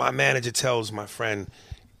 My manager tells my friend,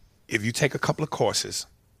 if you take a couple of courses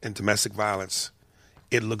in domestic violence,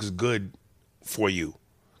 it looks good for you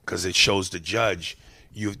because it shows the judge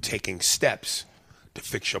you're taking steps to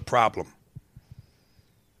fix your problem.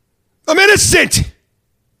 I'm innocent.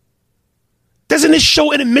 Doesn't this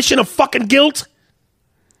show an admission of fucking guilt?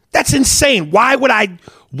 That's insane. Why would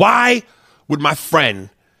my friend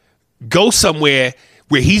go somewhere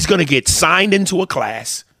where he's going to get signed into a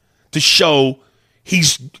class to show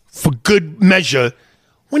he's for good measure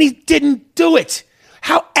when he didn't do it?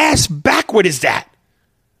 How ass backward is that?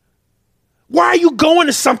 Why are you going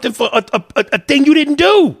to something for a thing you didn't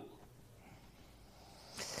do?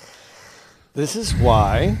 This is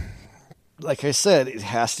why, like I said, it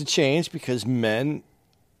has to change because men,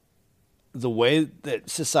 the way that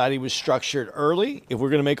society was structured early, if we're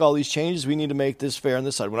going to make all these changes, we need to make this fair on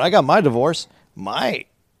this side. When I got my divorce, my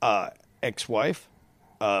ex-wife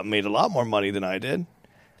made a lot more money than I did.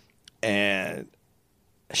 And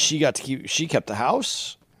she kept the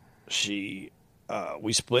house.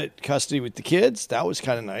 We split custody with the kids. That was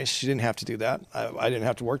kind of nice. She didn't have to do that. I didn't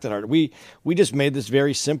have to work that hard. We just made this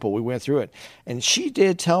very simple. We went through it. And she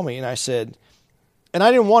did tell me, and I said, and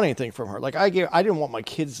I didn't want anything from her. Like I didn't want my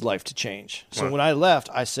kids' life to change. So when I left,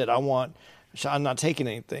 I said, I'm not taking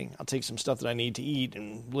anything. I'll take some stuff that I need to eat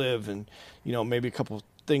and live and, maybe a couple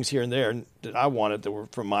things here and there that I wanted that were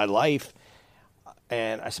from my life.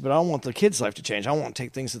 And I said, but I don't want the kids' life to change. I don't want to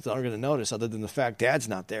take things that they're going to notice other than the fact Dad's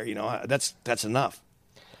not there. That's enough.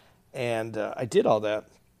 And I did all that.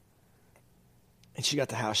 And she got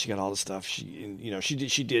the house. She got all the stuff.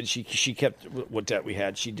 She kept what debt we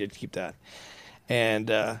had. She did keep that. And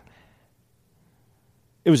it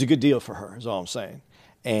was a good deal for her, is all I'm saying.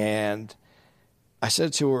 And I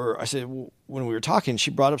said to her, when we were talking, she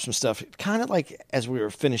brought up some stuff, kind of like as we were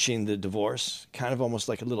finishing the divorce, kind of almost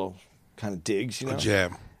like a little kind of digs, A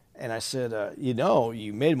jab. And I said,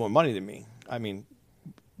 you made more money than me. I mean,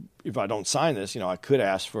 if I don't sign this, I could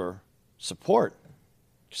ask for support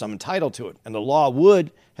because I'm entitled to it. And the law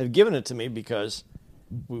would have given it to me because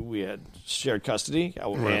we had shared custody.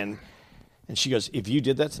 Right. And she goes, if you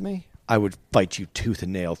did that to me, I would fight you tooth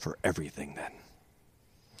and nail for everything then.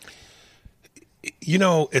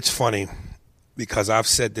 It's funny because I've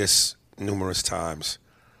said this numerous times.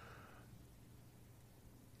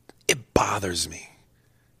 It bothers me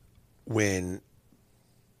when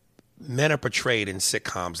men are portrayed in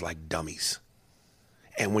sitcoms like dummies.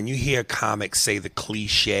 And when you hear comics say the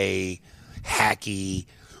cliche, hacky,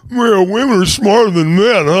 well, women are smarter than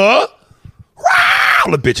men, huh?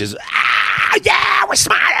 All the bitches, yeah, we're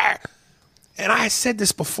smarter. And I said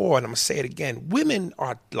this before, and I'm going to say it again. Women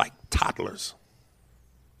are like toddlers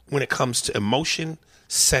when it comes to emotion,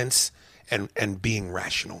 sense, and being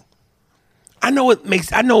rational. I know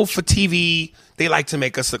for TV, they like to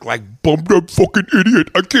make us look like, bum that fucking idiot.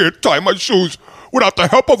 I can't tie my shoes without the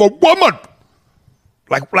help of a woman.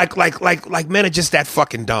 Like men are just that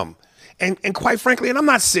fucking dumb. And quite frankly, and I'm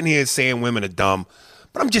not sitting here saying women are dumb,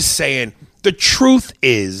 but I'm just saying the truth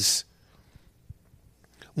is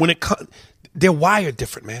they're wired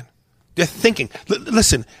different, man. They're thinking.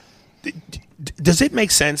 Listen, does it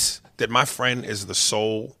make sense that my friend is the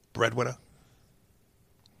sole breadwinner?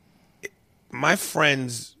 My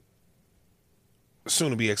friend's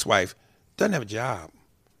soon-to-be ex-wife doesn't have a job,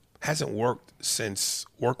 hasn't worked since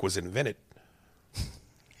work was invented.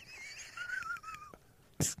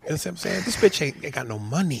 You know what I'm saying? This bitch ain't got no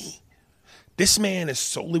money. This man is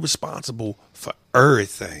solely responsible for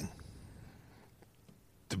everything.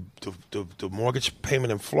 The mortgage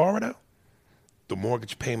payment in Florida, the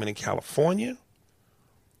mortgage payment in California,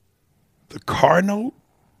 the car note,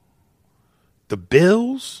 the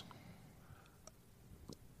bills,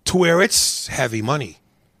 to where it's heavy money.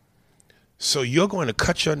 So you're going to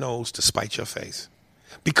cut your nose to spite your face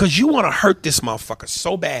because you want to hurt this motherfucker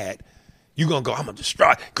so bad. You're going to go, I'm going to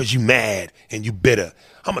destroy, because you mad and you bitter.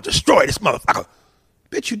 I'm going to destroy this motherfucker.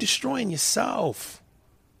 Bitch, you destroying yourself.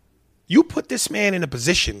 You put this man in a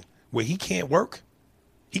position where he can't work.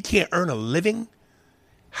 He can't earn a living.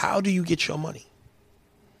 How do you get your money?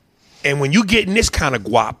 And when you get in this kind of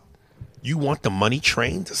guap, you want the money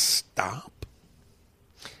train to stop?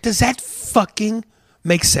 Does that fucking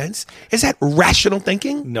make sense? Is that rational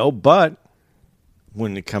thinking? No, but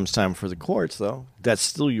when it comes time for the courts, though, that's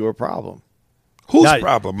still your problem. Whose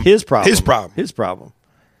problem? His problem. His problem. His problem.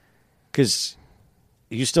 Because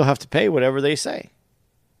you still have to pay whatever they say.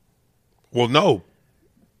 Well, no.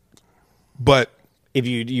 But if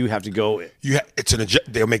you have to go,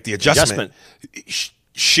 they'll make the adjustment.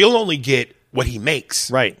 She'll only get what he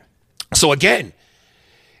makes. Right. So again,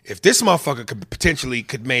 if this motherfucker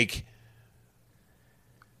could make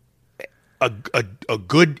a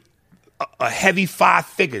heavy 5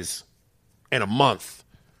 figures in a month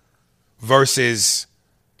versus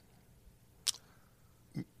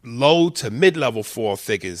low to mid-level 4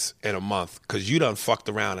 figures in a month because you done fucked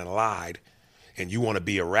around and lied and you want to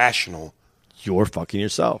be irrational, you're fucking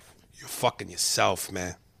yourself. You're fucking yourself,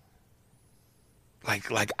 man.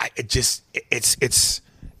 It's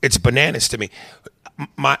bananas to me.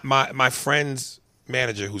 My friend's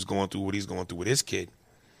manager, who's going through what he's going through with his kid,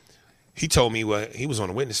 he told me he was on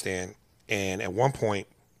the witness stand, and at one point,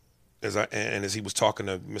 as he was talking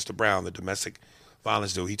to Mr. Brown, the domestic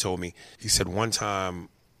violence dude, he told me, he said one time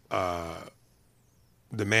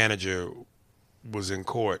the manager was in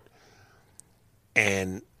court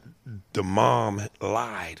and the mom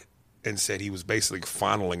lied and said he was basically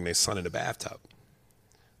fondling their son in the bathtub.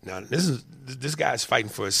 Now this guy's fighting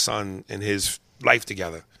for his son and his life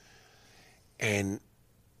together, and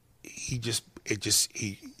he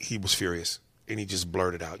was furious. and he just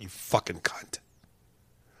blurted out, "You fucking cunt."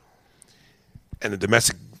 And the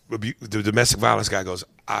domestic violence guy goes,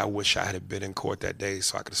 "I wish I had been in court that day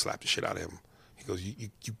so I could have slapped the shit out of him." He goes, you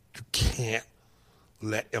can't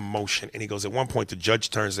let emotion. And he goes, at one point, the judge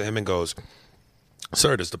turns to him and goes,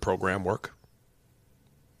 "Sir, does the program work?"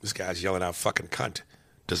 This guy's yelling out, "Fucking cunt.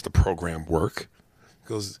 Does the program work?" He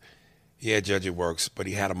goes, "Yeah, Judge, it works, but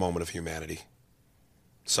he had a moment of humanity.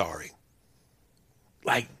 Sorry."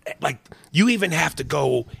 Like you even have to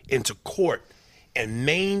go into court and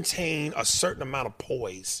maintain a certain amount of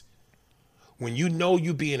poise when you know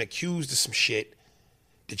you're being accused of some shit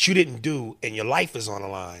that you didn't do and your life is on the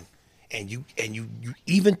line, and you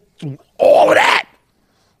even through all of that,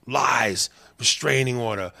 lies, restraining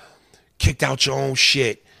order, kicked out your own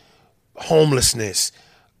shit, homelessness,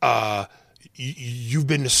 you've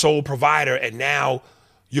been the sole provider, and now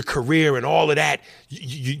your career and all of that,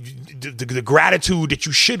 the gratitude that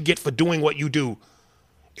you should get for doing what you do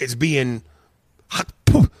is being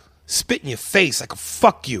spit in your face like a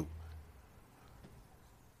fuck you.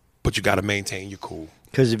 But you got to maintain your cool.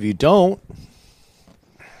 Because if you don't,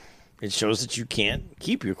 it shows that you can't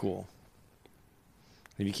keep your cool.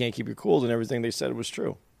 If you can't keep your cool, then everything they said was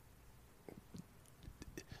true.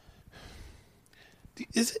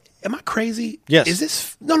 Am I crazy? Yes. Is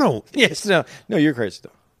this no? Yes, no, you're crazy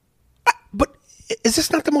though. But is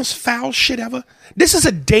this not the most foul shit ever? This is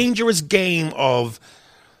a dangerous game of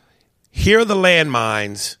here are the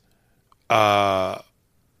landmines.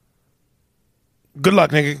 Good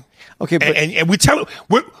luck, nigga. Okay, but and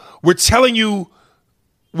we're telling you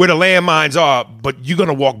where the landmines are, but you're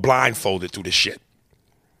gonna walk blindfolded through this shit.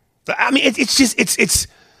 I mean, it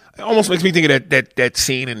almost makes me think of that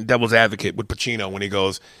scene in Devil's Advocate with Pacino when he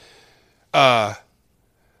goes, "God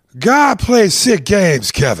plays sick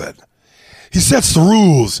games, Kevin. He sets the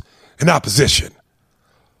rules in opposition.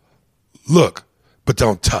 Look, but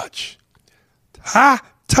don't touch. Ha,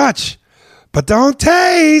 touch, but don't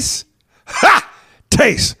taste. Ha,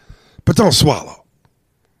 taste, but don't swallow."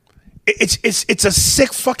 It's a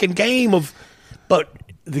sick fucking game of. But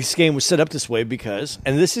this game was set up this way because,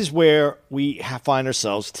 and this is where we find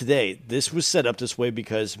ourselves today. This was set up this way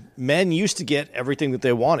because men used to get everything that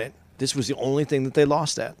they wanted. This was the only thing that they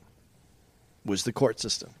lost at, was the court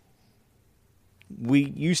system.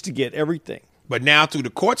 We used to get everything. But now through the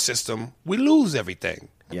court system, we lose everything.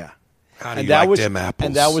 Yeah. How do you like them apples?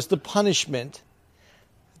 And that was the punishment.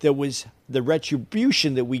 That was the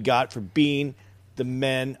retribution that we got for being the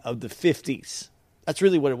men of the 50s. That's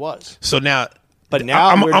really what it was. So now, but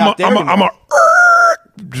now we're not there anymore. I'm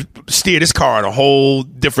going to steer this car in a whole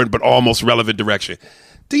different but almost relevant direction.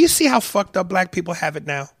 Do you see how fucked up black people have it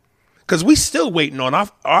now? Because we still waiting on our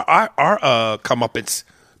comeuppance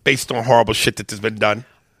based on horrible shit that has been done.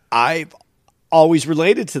 I've always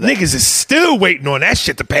related to that. Niggas is still waiting on that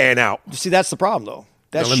shit to pan out. See, that's the problem, though.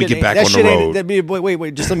 Now, let me get back on the road.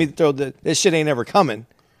 Wait. Just let me throw this shit ain't ever coming.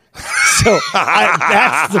 So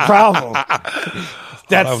that's the problem.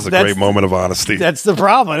 That was a great moment of honesty. That's the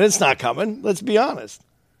problem. It's not coming. Let's be honest.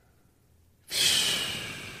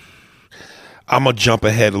 I'm going to jump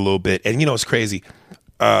ahead a little bit. And you know, it's crazy.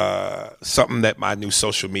 Something that my new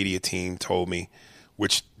social media team told me,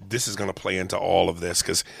 which this is going to play into all of this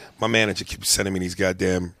because my manager keeps sending me these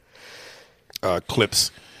goddamn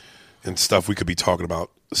clips and stuff we could be talking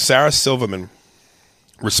about. Sarah Silverman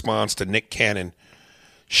responds to Nick Cannon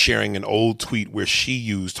sharing an old tweet where she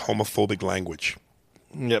used homophobic language.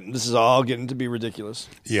 Yep, this is all getting to be ridiculous.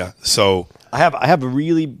 Yeah, so I have a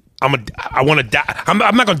really. I'm not going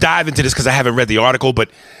to dive into this because I haven't read the article, but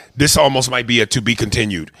this almost might be a to be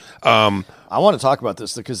continued. I want to talk about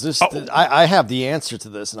this because I have the answer to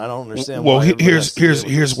this, and I don't understand. Well, why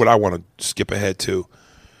here's what I want to skip ahead to.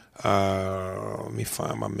 Let me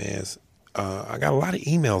find my man's. I got a lot of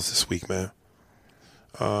emails this week, man.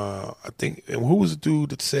 I think, and who was the dude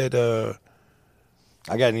that said?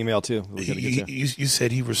 I got an email too. You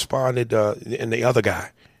said he responded, and the other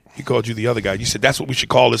guy. He called you the other guy. You said that's what we should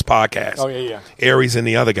call this podcast. Oh yeah. Aries and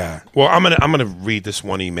the other guy. Well, I'm gonna read this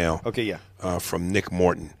one email. Okay, yeah. From Nick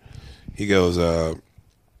Morton. He goes,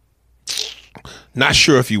 not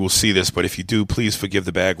sure if you will see this, but if you do, please forgive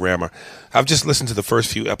the bad grammar. I've just listened to the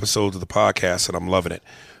first few episodes of the podcast, and I'm loving it.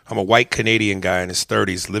 I'm a white Canadian guy in his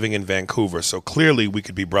 30s living in Vancouver, so clearly we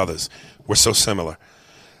could be brothers. We're so similar.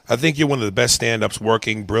 I think you're one of the best stand-ups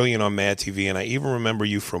working, brilliant on Mad TV, and I even remember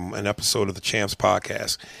you from an episode of the Champs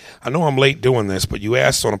podcast. I know I'm late doing this, but you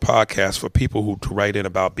asked on a podcast for people to write in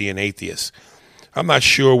about being atheists. I'm not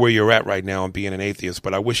sure where you're at right now in being an atheist,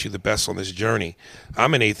 but I wish you the best on this journey.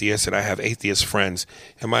 I'm an atheist, and I have atheist friends.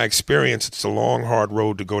 In my experience, it's a long, hard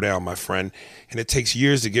road to go down, my friend, and it takes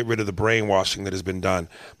years to get rid of the brainwashing that has been done.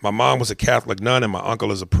 My mom was a Catholic nun, and my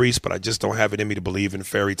uncle is a priest, but I just don't have it in me to believe in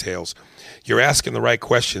fairy tales. You're asking the right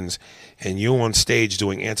questions, and you on stage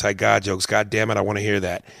doing anti-God jokes. God damn it, I want to hear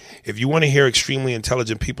that. If you want to hear extremely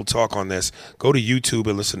intelligent people talk on this, go to YouTube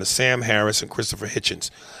and listen to Sam Harris and Christopher Hitchens.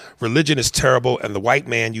 Religion is terrible, and the white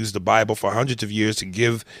man used the Bible for hundreds of years to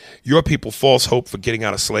give your people false hope for getting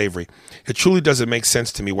out of slavery. It truly doesn't make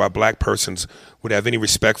sense to me why black persons would have any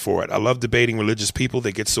respect for it. I love debating religious people.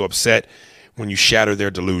 They get so upset when you shatter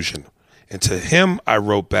their delusion. And to him, I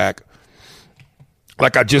wrote back,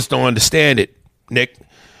 like, I just don't understand it, Nick.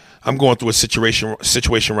 I'm going through a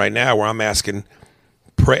situation right now where I'm asking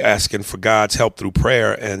for God's help through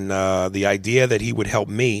prayer, and the idea that he would help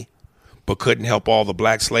me but couldn't help all the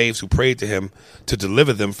black slaves who prayed to him to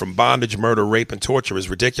deliver them from bondage, murder, rape, and torture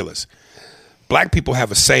is ridiculous. Black people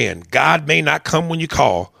have a saying, God may not come when you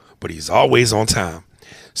call, but he's always on time.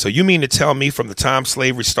 So you mean to tell me from the time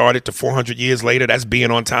slavery started to 400 years later, that's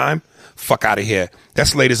being on time? Fuck out of here.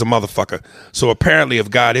 That's late as a motherfucker. So apparently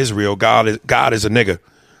if God is real, God is a nigga.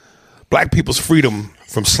 Black people's freedom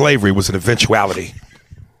from slavery was an eventuality.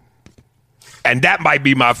 And that might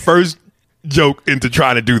be my first joke into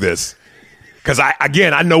trying to do this. Because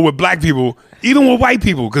I know with black people, even with white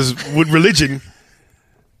people, because with religion, you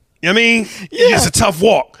know what I mean? Yeah. It's a tough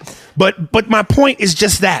walk. But my point is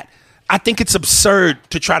just that. I think it's absurd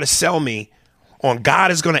to try to sell me on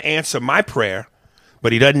God is going to answer my prayer,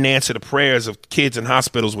 but he doesn't answer the prayers of kids in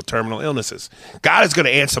hospitals with terminal illnesses. God is going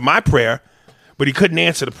to answer my prayer, but he couldn't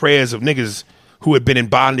answer the prayers of niggas who had been in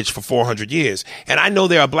bondage for 400 years. And I know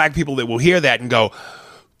there are black people that will hear that and go,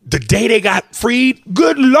 the day they got freed,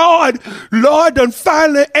 good Lord done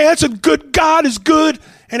finally answered, good God is good.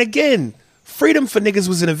 And again, freedom for niggas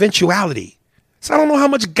was an eventuality. So I don't know how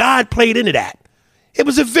much God played into that. It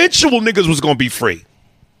was eventual niggas was going to be free.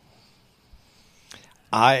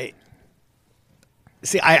 I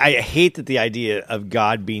hate that the idea of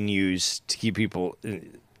God being used to keep people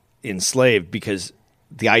enslaved, because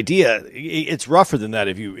the idea, it's rougher than that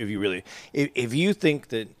if you think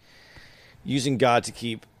that using God to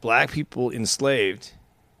keep black people enslaved,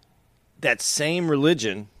 that same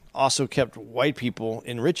religion also kept white people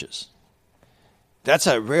in riches. That's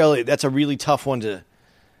a really tough one to.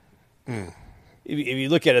 If you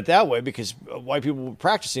look at it that way, because white people were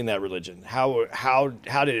practicing that religion, how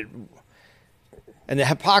did it? And the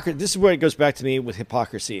hypocrisy. This is where it goes back to me with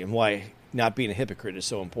hypocrisy and why not being a hypocrite is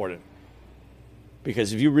so important.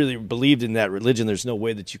 Because if you really believed in that religion, there's no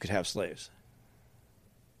way that you could have slaves.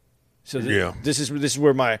 So this is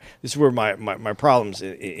where my problems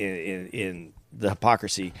in the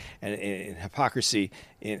hypocrisy and in hypocrisy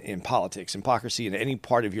in politics, hypocrisy in any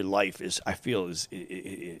part of your life is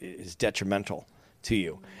detrimental to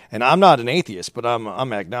you. And I'm not an atheist, but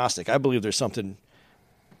I'm agnostic. I believe there's something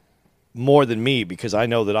more than me because I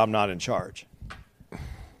know that I'm not in charge,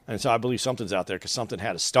 and so I believe something's out there because something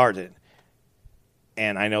had to start it.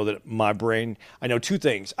 And I know that my brain, I know two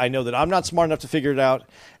things. I know that I'm not smart enough to figure it out.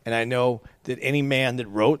 And I know that any man that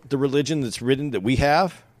wrote the religion that's written that we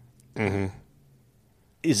have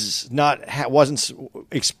wasn't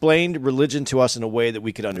explained religion to us in a way that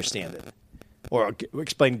we could understand it. Or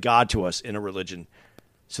explained God to us in a religion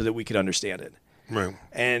so that we could understand it. Right.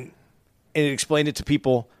 And it explained it to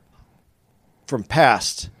people from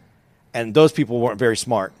past. And those people weren't very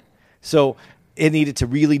smart. So it needed to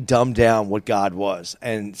really dumb down what God was.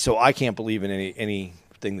 And so I can't believe in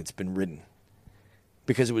anything that's been written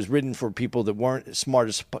because it was written for people that weren't as smart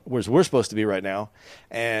as we're supposed to be right now.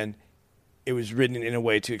 And it was written in a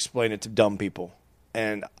way to explain it to dumb people.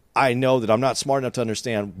 And I know that I'm not smart enough to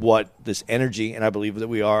understand what this energy, and I believe that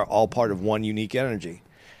we are all part of one unique energy.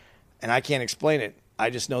 And I can't explain it. I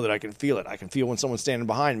just know that I can feel it. I can feel when someone's standing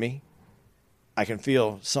behind me. I can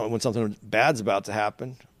feel when something bad's about to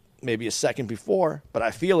happen. Maybe a second before, but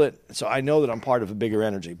I feel it, so I know that I'm part of a bigger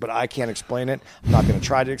energy. But I can't explain it. I'm not going to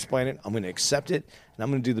try to explain it. I'm going to accept it, and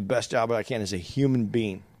I'm going to do the best job I can as a human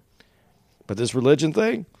being. But this religion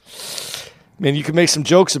thing, man, you can make some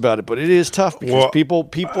jokes about it, but it is tough because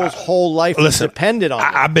people's whole life is dependent on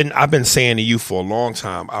it. I've been saying to you for a long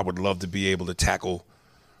time, I would love to be able to tackle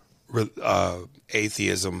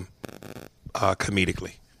atheism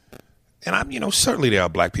comedically, and certainly there are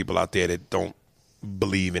black people out there that don't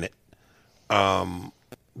believe in it.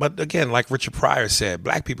 But again, like Richard Pryor said,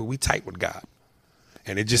 black people, we tight with God.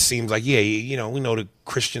 And it just seems like, we know the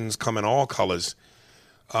Christians come in all colors.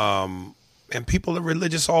 And people are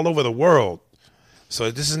religious all over the world.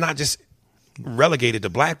 So this is not just relegated to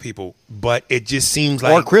black people, but it just seems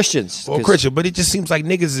like Or Christians. or Christian, but it just seems like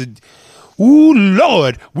niggas are, ooh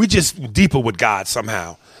Lord, we just deeper with God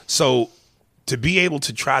somehow. So to be able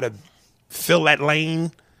to try to fill that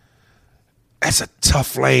lane, that's a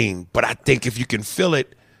tough lane. But I think if you can fill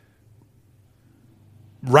it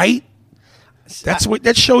right,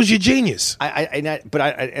 that shows your genius. I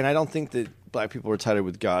don't think that black people are tighter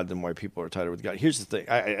with God than white people are tighter with God. Here's the thing,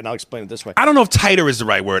 and I'll explain it this way. I don't know if tighter is the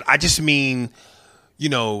right word. I just mean, you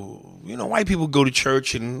know, white people go to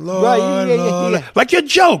church and Lord, Right, yeah, Lord. Like your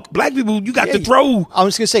joke. Black people, you got to throw. I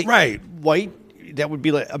was going to say, Right. white, that would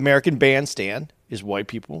be like American Bandstand is white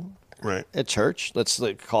people. Right. At church, let's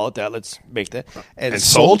call it that. Let's make that. And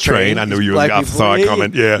Soul Train, I knew is you black I people. saw it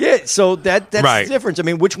coming. Yeah. Yeah. So that's Right. the difference. I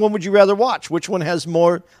mean, which one would you rather watch? Which one has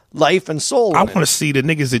more life and soul? I in want to it? see the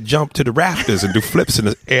niggas that jump to the rafters and do flips in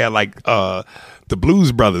the air like the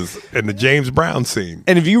Blues Brothers and the James Brown scene.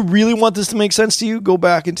 And if you really want this to make sense to you, go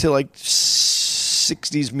back into like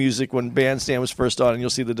 60s music when Bandstand was first on, and you'll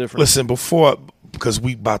see the difference. Listen, because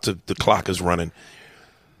the clock is running.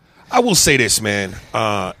 I will say this, man.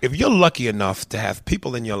 If you're lucky enough to have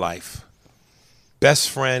people in your life, best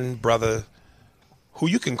friend, brother, who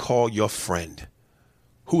you can call your friend,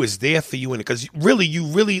 who is there for you, and because you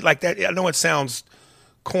really like that. I know it sounds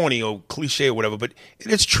corny or cliche or whatever, but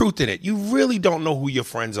there's truth in it. You really don't know who your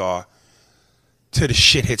friends are till the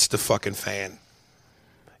shit hits the fucking fan.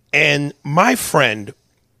 And my friend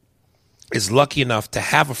is lucky enough to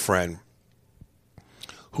have a friend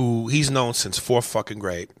who he's known since 4th fucking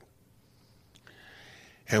grade.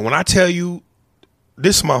 And when I tell you,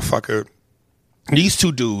 this motherfucker, these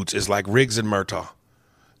two dudes is like Riggs and Murtaugh,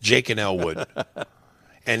 Jake and Elwood.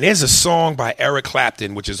 And there's a song by Eric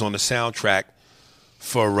Clapton, which is on the soundtrack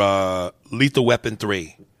for Lethal Weapon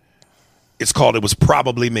 3. It's called It Was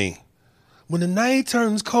Probably Me. When the night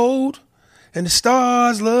turns cold and the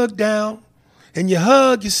stars look down and you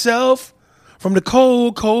hug yourself from the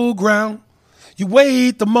cold, cold ground, you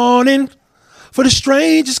wait the morning for the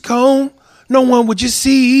strangest come. No one would you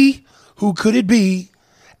see. Who could it be?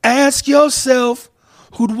 Ask yourself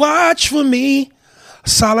who'd watch for me. A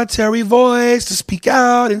solitary voice to speak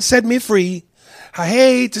out and set me free. I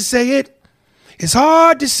hate to say it. It's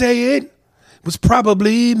hard to say it. It was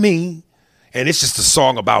probably me. And it's just a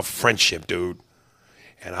song about friendship, dude.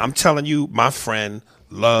 And I'm telling you, my friend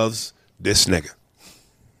loves this nigga.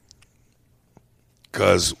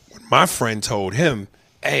 Because when my friend told him,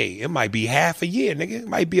 hey, it might be half a year, nigga. It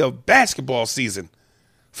might be a basketball season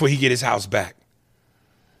before he get his house back.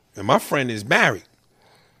 And my friend is married.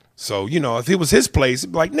 So, if it was his place,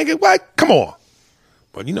 it'd be like, nigga, what? Come on.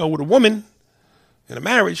 But, with a woman in a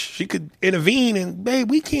marriage, she could intervene and,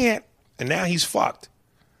 babe, we can't. And now he's fucked.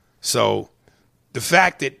 So the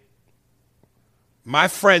fact that my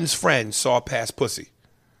friend's friend saw past pussy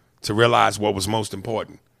to realize what was most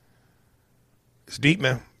important. It's deep,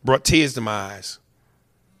 man. Brought tears to my eyes.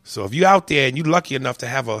 So if you out there and you lucky enough to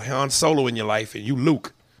have a Han Solo in your life and you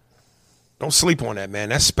Luke, don't sleep on that, man.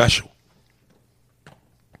 That's special.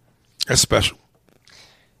 That's special.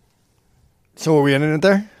 So are we ending it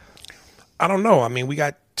there? I don't know. I mean, we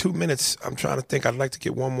got 2 minutes. I'm trying to think. I'd like to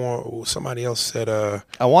get one more. Oh, somebody else said.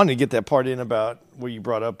 I wanted to get that part in about where you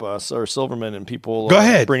brought up Sir Silverman and people Go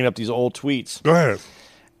ahead. bringing up these old tweets. Go ahead.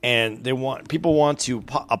 And people want to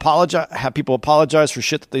apologize, have people apologize for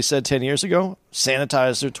shit that they said 10 years ago,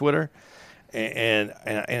 sanitize their Twitter, and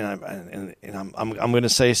I'm going to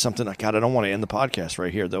say something. God, I don't want to end the podcast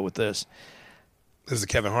right here though with this. This is the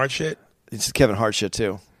Kevin Hart shit. It's Kevin Hart shit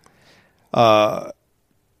too. Well,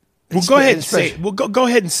 go ahead and say it. Well, go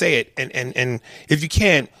ahead and say it, and if you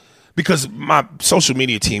can, because my social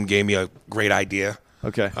media team gave me a great idea.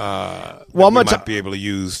 Okay. Well, I'm we gonna might be able to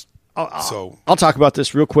use. I'll talk about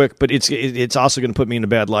this real quick, but it's also going to put me in a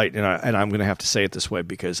bad light, and I'm going to have to say it this way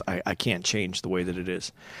because I can't change the way that it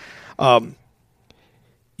is.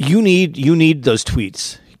 You need those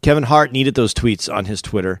tweets. Kevin Hart needed those tweets on his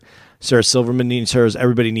Twitter. Sarah Silverman needs hers.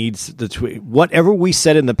 Everybody needs the tweet. Whatever we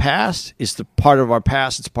said in the past is the part of our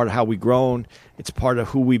past. It's part of how we've grown. It's part of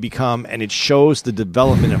who we become, and it shows the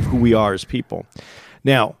development of who we are as people.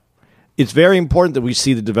 Now, it's very important that we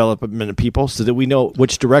see the development of people so that we know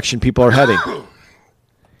which direction people are heading.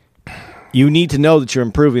 You need to know that you're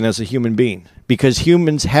improving as a human being because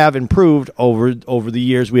humans have improved over the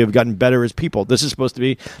years. We have gotten better as people. This is supposed to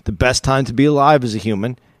be the best time to be alive as a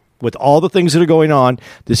human. With all the things that are going on,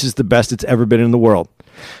 this is the best it's ever been in the world.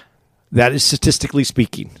 That is statistically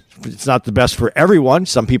speaking. It's not the best for everyone.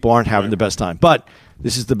 Some people aren't having the best time. But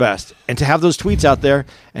this is the best. And to have those tweets out there,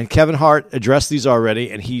 and Kevin Hart addressed these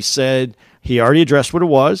already, and he said he already addressed what it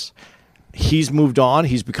was. He's moved on.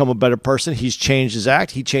 He's become a better person. He's changed his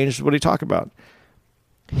act. He changed what he talked about.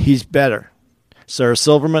 He's better. Sarah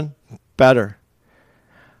Silverman, better.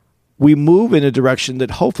 We move in a direction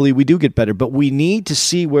that hopefully we do get better, but we need to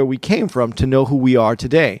see where we came from to know who we are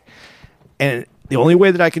today. And the only way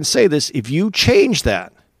that I can say this, if you change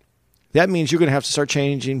that, that means you're going to have to start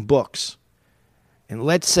changing books. And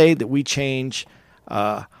let's say that we change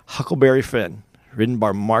Huckleberry Finn, written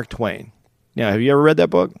by Mark Twain. Now, have you ever read that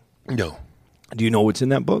book? No. Do you know what's in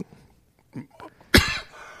that book?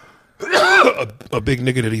 A big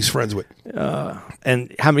nigga that he's friends with.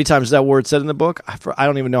 And how many times is that word said in the book? I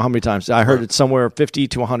don't even know how many times. I heard it somewhere 50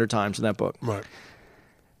 to 100 times in that book. Right.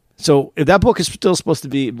 So if that book is still supposed to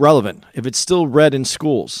be relevant, if it's still read in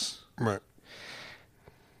schools, Right.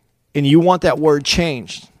 and you want that word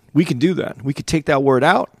changed, we can do that. We could take that word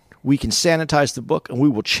out, we can sanitize the book, and we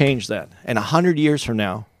will change that. And 100 years from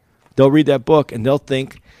now, they'll read that book, and they'll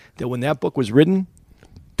think that when that book was written,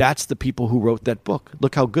 that's the people who wrote that book.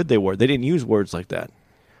 Look how good they were. They didn't use words like that.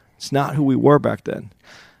 It's not who we were back then.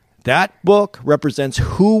 That book represents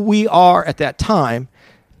who we are at that time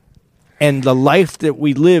and the life that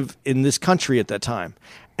we live in this country at that time.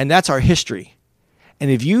 And that's our history.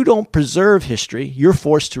 And if you don't preserve history, you're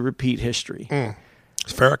forced to repeat history.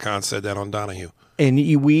 Farrakhan said that on Donahue. And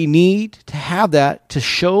we need to have that to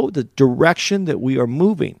show the direction that we are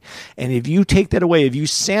moving. And if you take that away, if you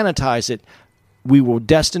sanitize it, we will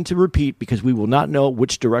destined to repeat because we will not know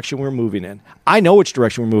which direction we're moving in. I know which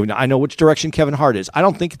direction we're moving in. I know which direction Kevin Hart is. I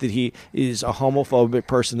don't think that he is a homophobic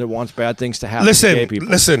person that wants bad things to happen to gay people.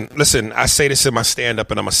 Listen. I say this in my stand-up,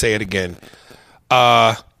 and I'm going to say it again.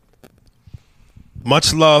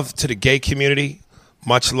 Much love to the gay community.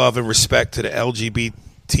 Much love and respect to the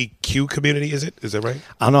LGBTQ community. Is that right?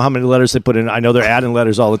 I don't know how many letters they put in. I know they're adding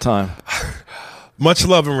letters all the time. Much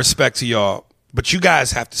love and respect to y'all. But you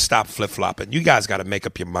guys have to stop flip-flopping. You guys got to make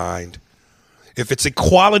up your mind. If it's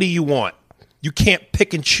equality you want, you can't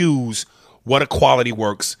pick and choose what equality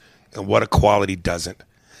works and what equality doesn't.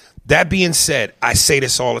 That being said, I say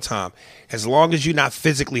this all the time. As long as you're not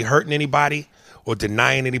physically hurting anybody or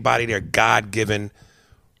denying anybody their God-given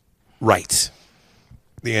rights,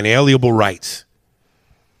 the inalienable rights,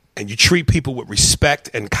 and you treat people with respect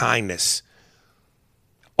and kindness,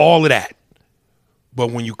 all of that.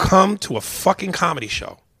 But when you come to a fucking comedy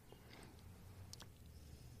show,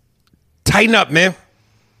 tighten up, man.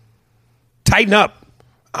 Tighten up.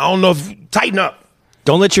 I don't know if tighten up.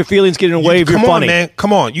 Don't let your feelings get in the way if you're funny. Come on, man.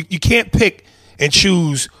 Come on. You can't pick and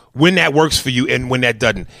choose when that works for you and when that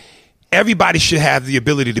doesn't. Everybody should have the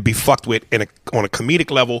ability to be fucked with on a comedic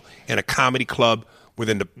level in a comedy club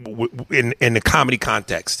in the comedy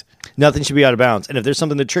context. Nothing should be out of bounds. And if there's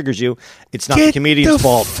something that triggers you, it's not the comedian's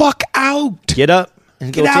fault. Get the fuck out. Get up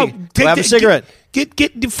and go have a cigarette.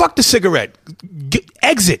 Fuck the cigarette.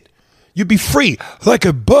 Exit. You'd be free like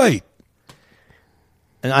a bite.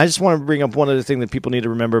 And I just want to bring up one other thing that people need to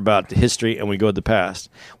remember about history and we go to the past.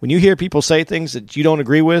 When you hear people say things that you don't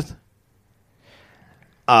agree with,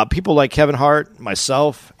 people like Kevin Hart,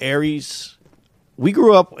 myself, Aries, we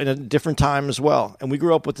grew up in a different time as well. And we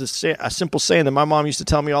grew up with a simple saying that my mom used to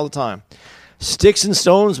tell me all the time. Sticks and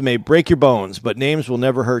stones may break your bones, but names will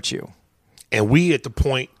never hurt you. And we at the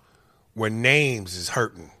point where names is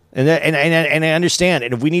hurting. And I understand.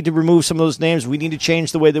 And if we need to remove some of those names, we need to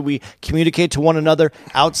change the way that we communicate to one another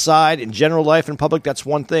outside in general life and public. That's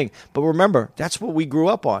one thing. But remember, that's what we grew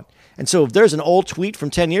up on. And so if there's an old tweet from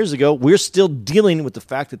 10 years ago, we're still dealing with the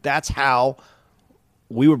fact that that's how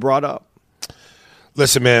we were brought up.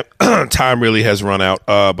 Listen, man, time really has run out.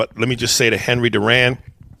 But let me just say to Henry Duran,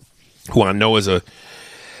 who I know is a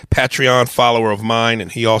Patreon follower of mine,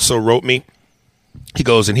 and he also wrote me. He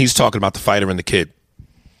goes, and he's talking about The Fighter and the Kid.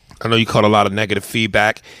 I know you caught a lot of negative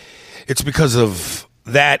feedback. It's because of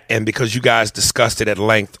that and because you guys discussed it at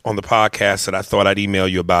length on the podcast that I thought I'd email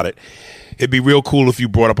you about it. It'd be real cool if you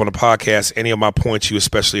brought up on the podcast any of my points you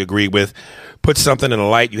especially agree with. Put something in the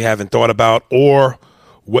light you haven't thought about or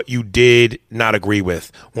what you did not agree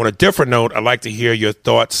with. On a different note, I'd like to hear your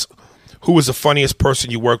thoughts. Who was the funniest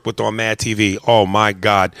person you worked with on Mad TV? Oh, my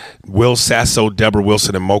God. Will Sasso, Deborah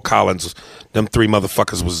Wilson, and Mo Collins. Them three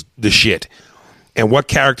motherfuckers was the shit. And what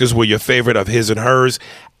characters were your favorite of his and hers?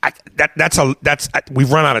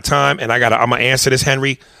 We've run out of time, and I'm gonna answer this,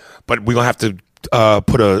 Henry, but we're gonna have to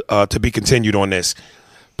put a to be continued on this.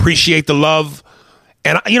 Appreciate the love,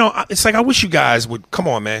 and it's like I wish you guys would come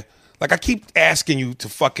on, man. Like I keep asking you to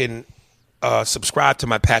fucking subscribe to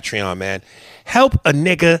my Patreon, man. Help a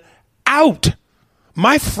nigga out.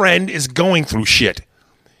 My friend is going through shit.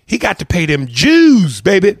 He got to pay them Jews,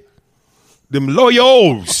 baby, them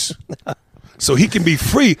lawyers. so he can be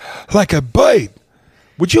free like a babe.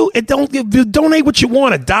 Would you donate what you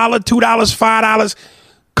want, $1, $2, $5?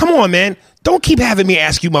 Come on, man. Don't keep having me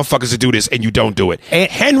ask you motherfuckers to do this and you don't do it. And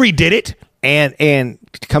Henry did it. And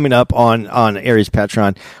coming up on Aries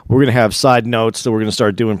Patreon, we're going to have side notes that we're going to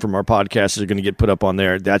start doing from our podcasts that are going to get put up on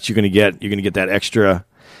there. That's you're going to get that extra.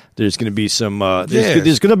 There's going to be some.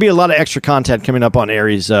 There's going to be a lot of extra content coming up on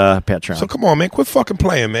Aries Patreon. So come on, man, quit fucking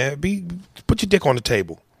playing, man. Put your dick on the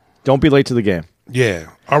table. Don't be late to the game. Yeah.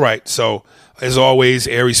 All right. So as always,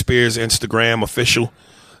 Aries Spears Instagram official,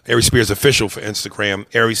 Aries Spears official for Instagram,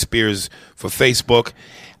 Aries Spears for Facebook.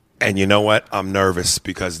 And you know what? I'm nervous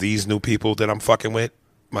because these new people that I'm fucking with,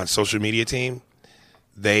 my social media team,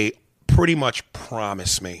 they pretty much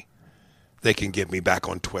promise me they can get me back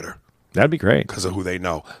on Twitter. That'd be great. Because of who they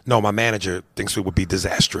know. No, my manager thinks it would be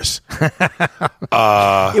disastrous.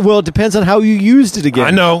 Well, it depends on how you used it again.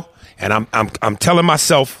 I know. And I'm telling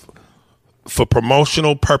myself for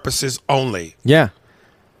promotional purposes only. Yeah.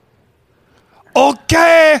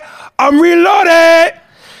 Okay, I'm reloaded.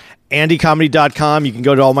 AndyComedy.com. You can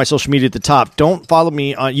go to all my social media at the top. Don't follow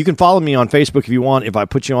me on. You can follow me on Facebook if you want. If I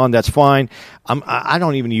put you on, that's fine. I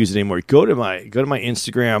don't even use it anymore. Go to my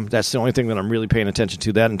Instagram. That's the only thing that I'm really paying attention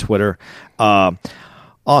to. That and Twitter.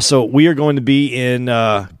 Also, we are going to be in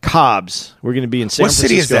Cobb's. We're going to be in San Francisco. What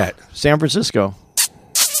city is that? San Francisco.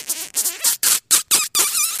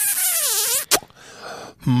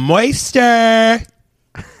 Moisture.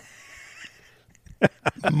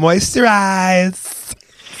 Moisturize.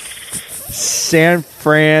 San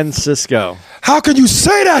Francisco. How can you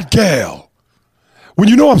say that, Gail, when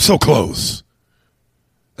you know I'm so close?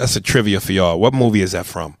 That's a trivia for y'all. What movie is that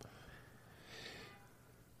from?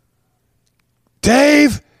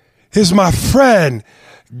 Dave is my friend.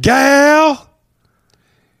 Gail,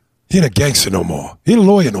 he ain't a gangster no more. He ain't a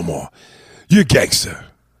lawyer no more. You're a gangster.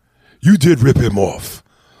 You did rip him off.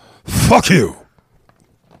 Fuck you.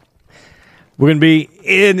 We're going to be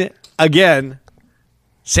in, again,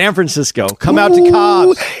 San Francisco. Come out to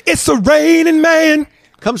Cobb's. It's a raining man.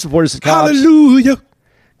 Come support us at Cobb's. Hallelujah.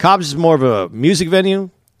 Cobb's is more of a music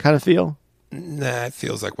venue kind of feel. Nah, it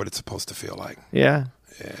feels like what it's supposed to feel like. Yeah.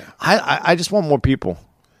 Yeah. I just want more people.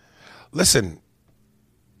 Listen,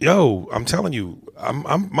 yo, I'm telling you,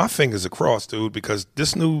 I'm my fingers are crossed, dude, because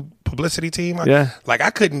this new publicity team,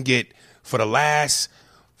 I couldn't get for the last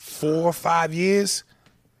 4 or 5 years,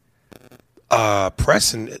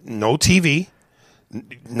 press and no TV.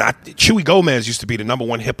 Not Chewy Gomez used to be the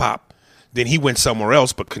 #1 hip hop. Then he went somewhere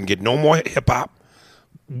else, but couldn't get no more hip hop.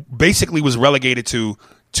 Basically, was relegated to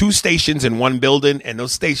 2 stations in 1 building, and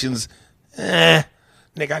those stations, nigga,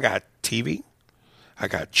 I got TV, I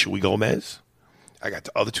got Chewy Gomez, I got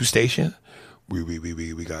the other 2 stations. We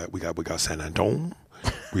got San Antonio.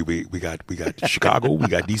 We got Chicago. We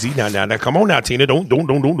got DC. Now, come on now, Tina. Don't.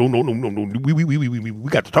 We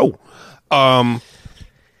got the toe.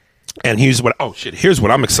 And here's what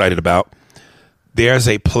I'm excited about. There's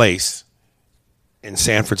a place in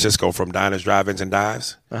San Francisco from Diners, Drive-Ins, and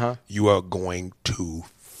Dives. You are going to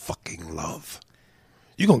fucking love.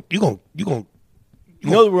 You know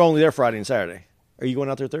that we're only there Friday and Saturday. Are you going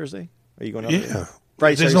out there Thursday? Are you going out there? Yeah.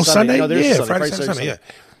 Friday, There's no Sunday? No, there's yeah, Friday, Sunday. Yeah.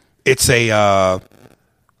 It's a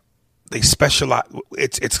they specialize.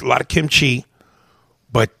 It's a lot of kimchi,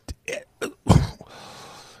 but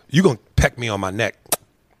you're gonna peck me on my neck.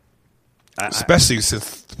 Especially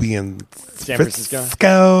since we in San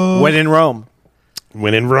Francisco. When in Rome.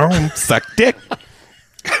 Suck dick.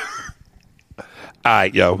 All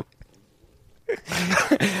right, yo.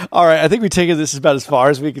 All right, I think we take it. This is about as far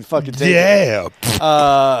as we can fucking take it.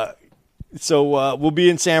 Yeah. So we'll be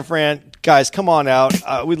in San Fran. Guys, come on out.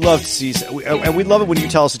 We'd love to see you. And we love it when you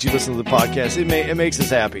tell us that you listen to the podcast. It makes us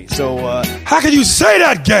happy. So how can you say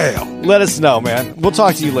that, Gail? Let us know, man. We'll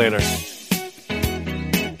talk to you later.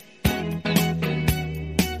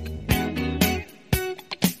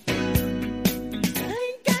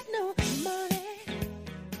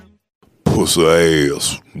 Pussy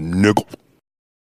ass nigga.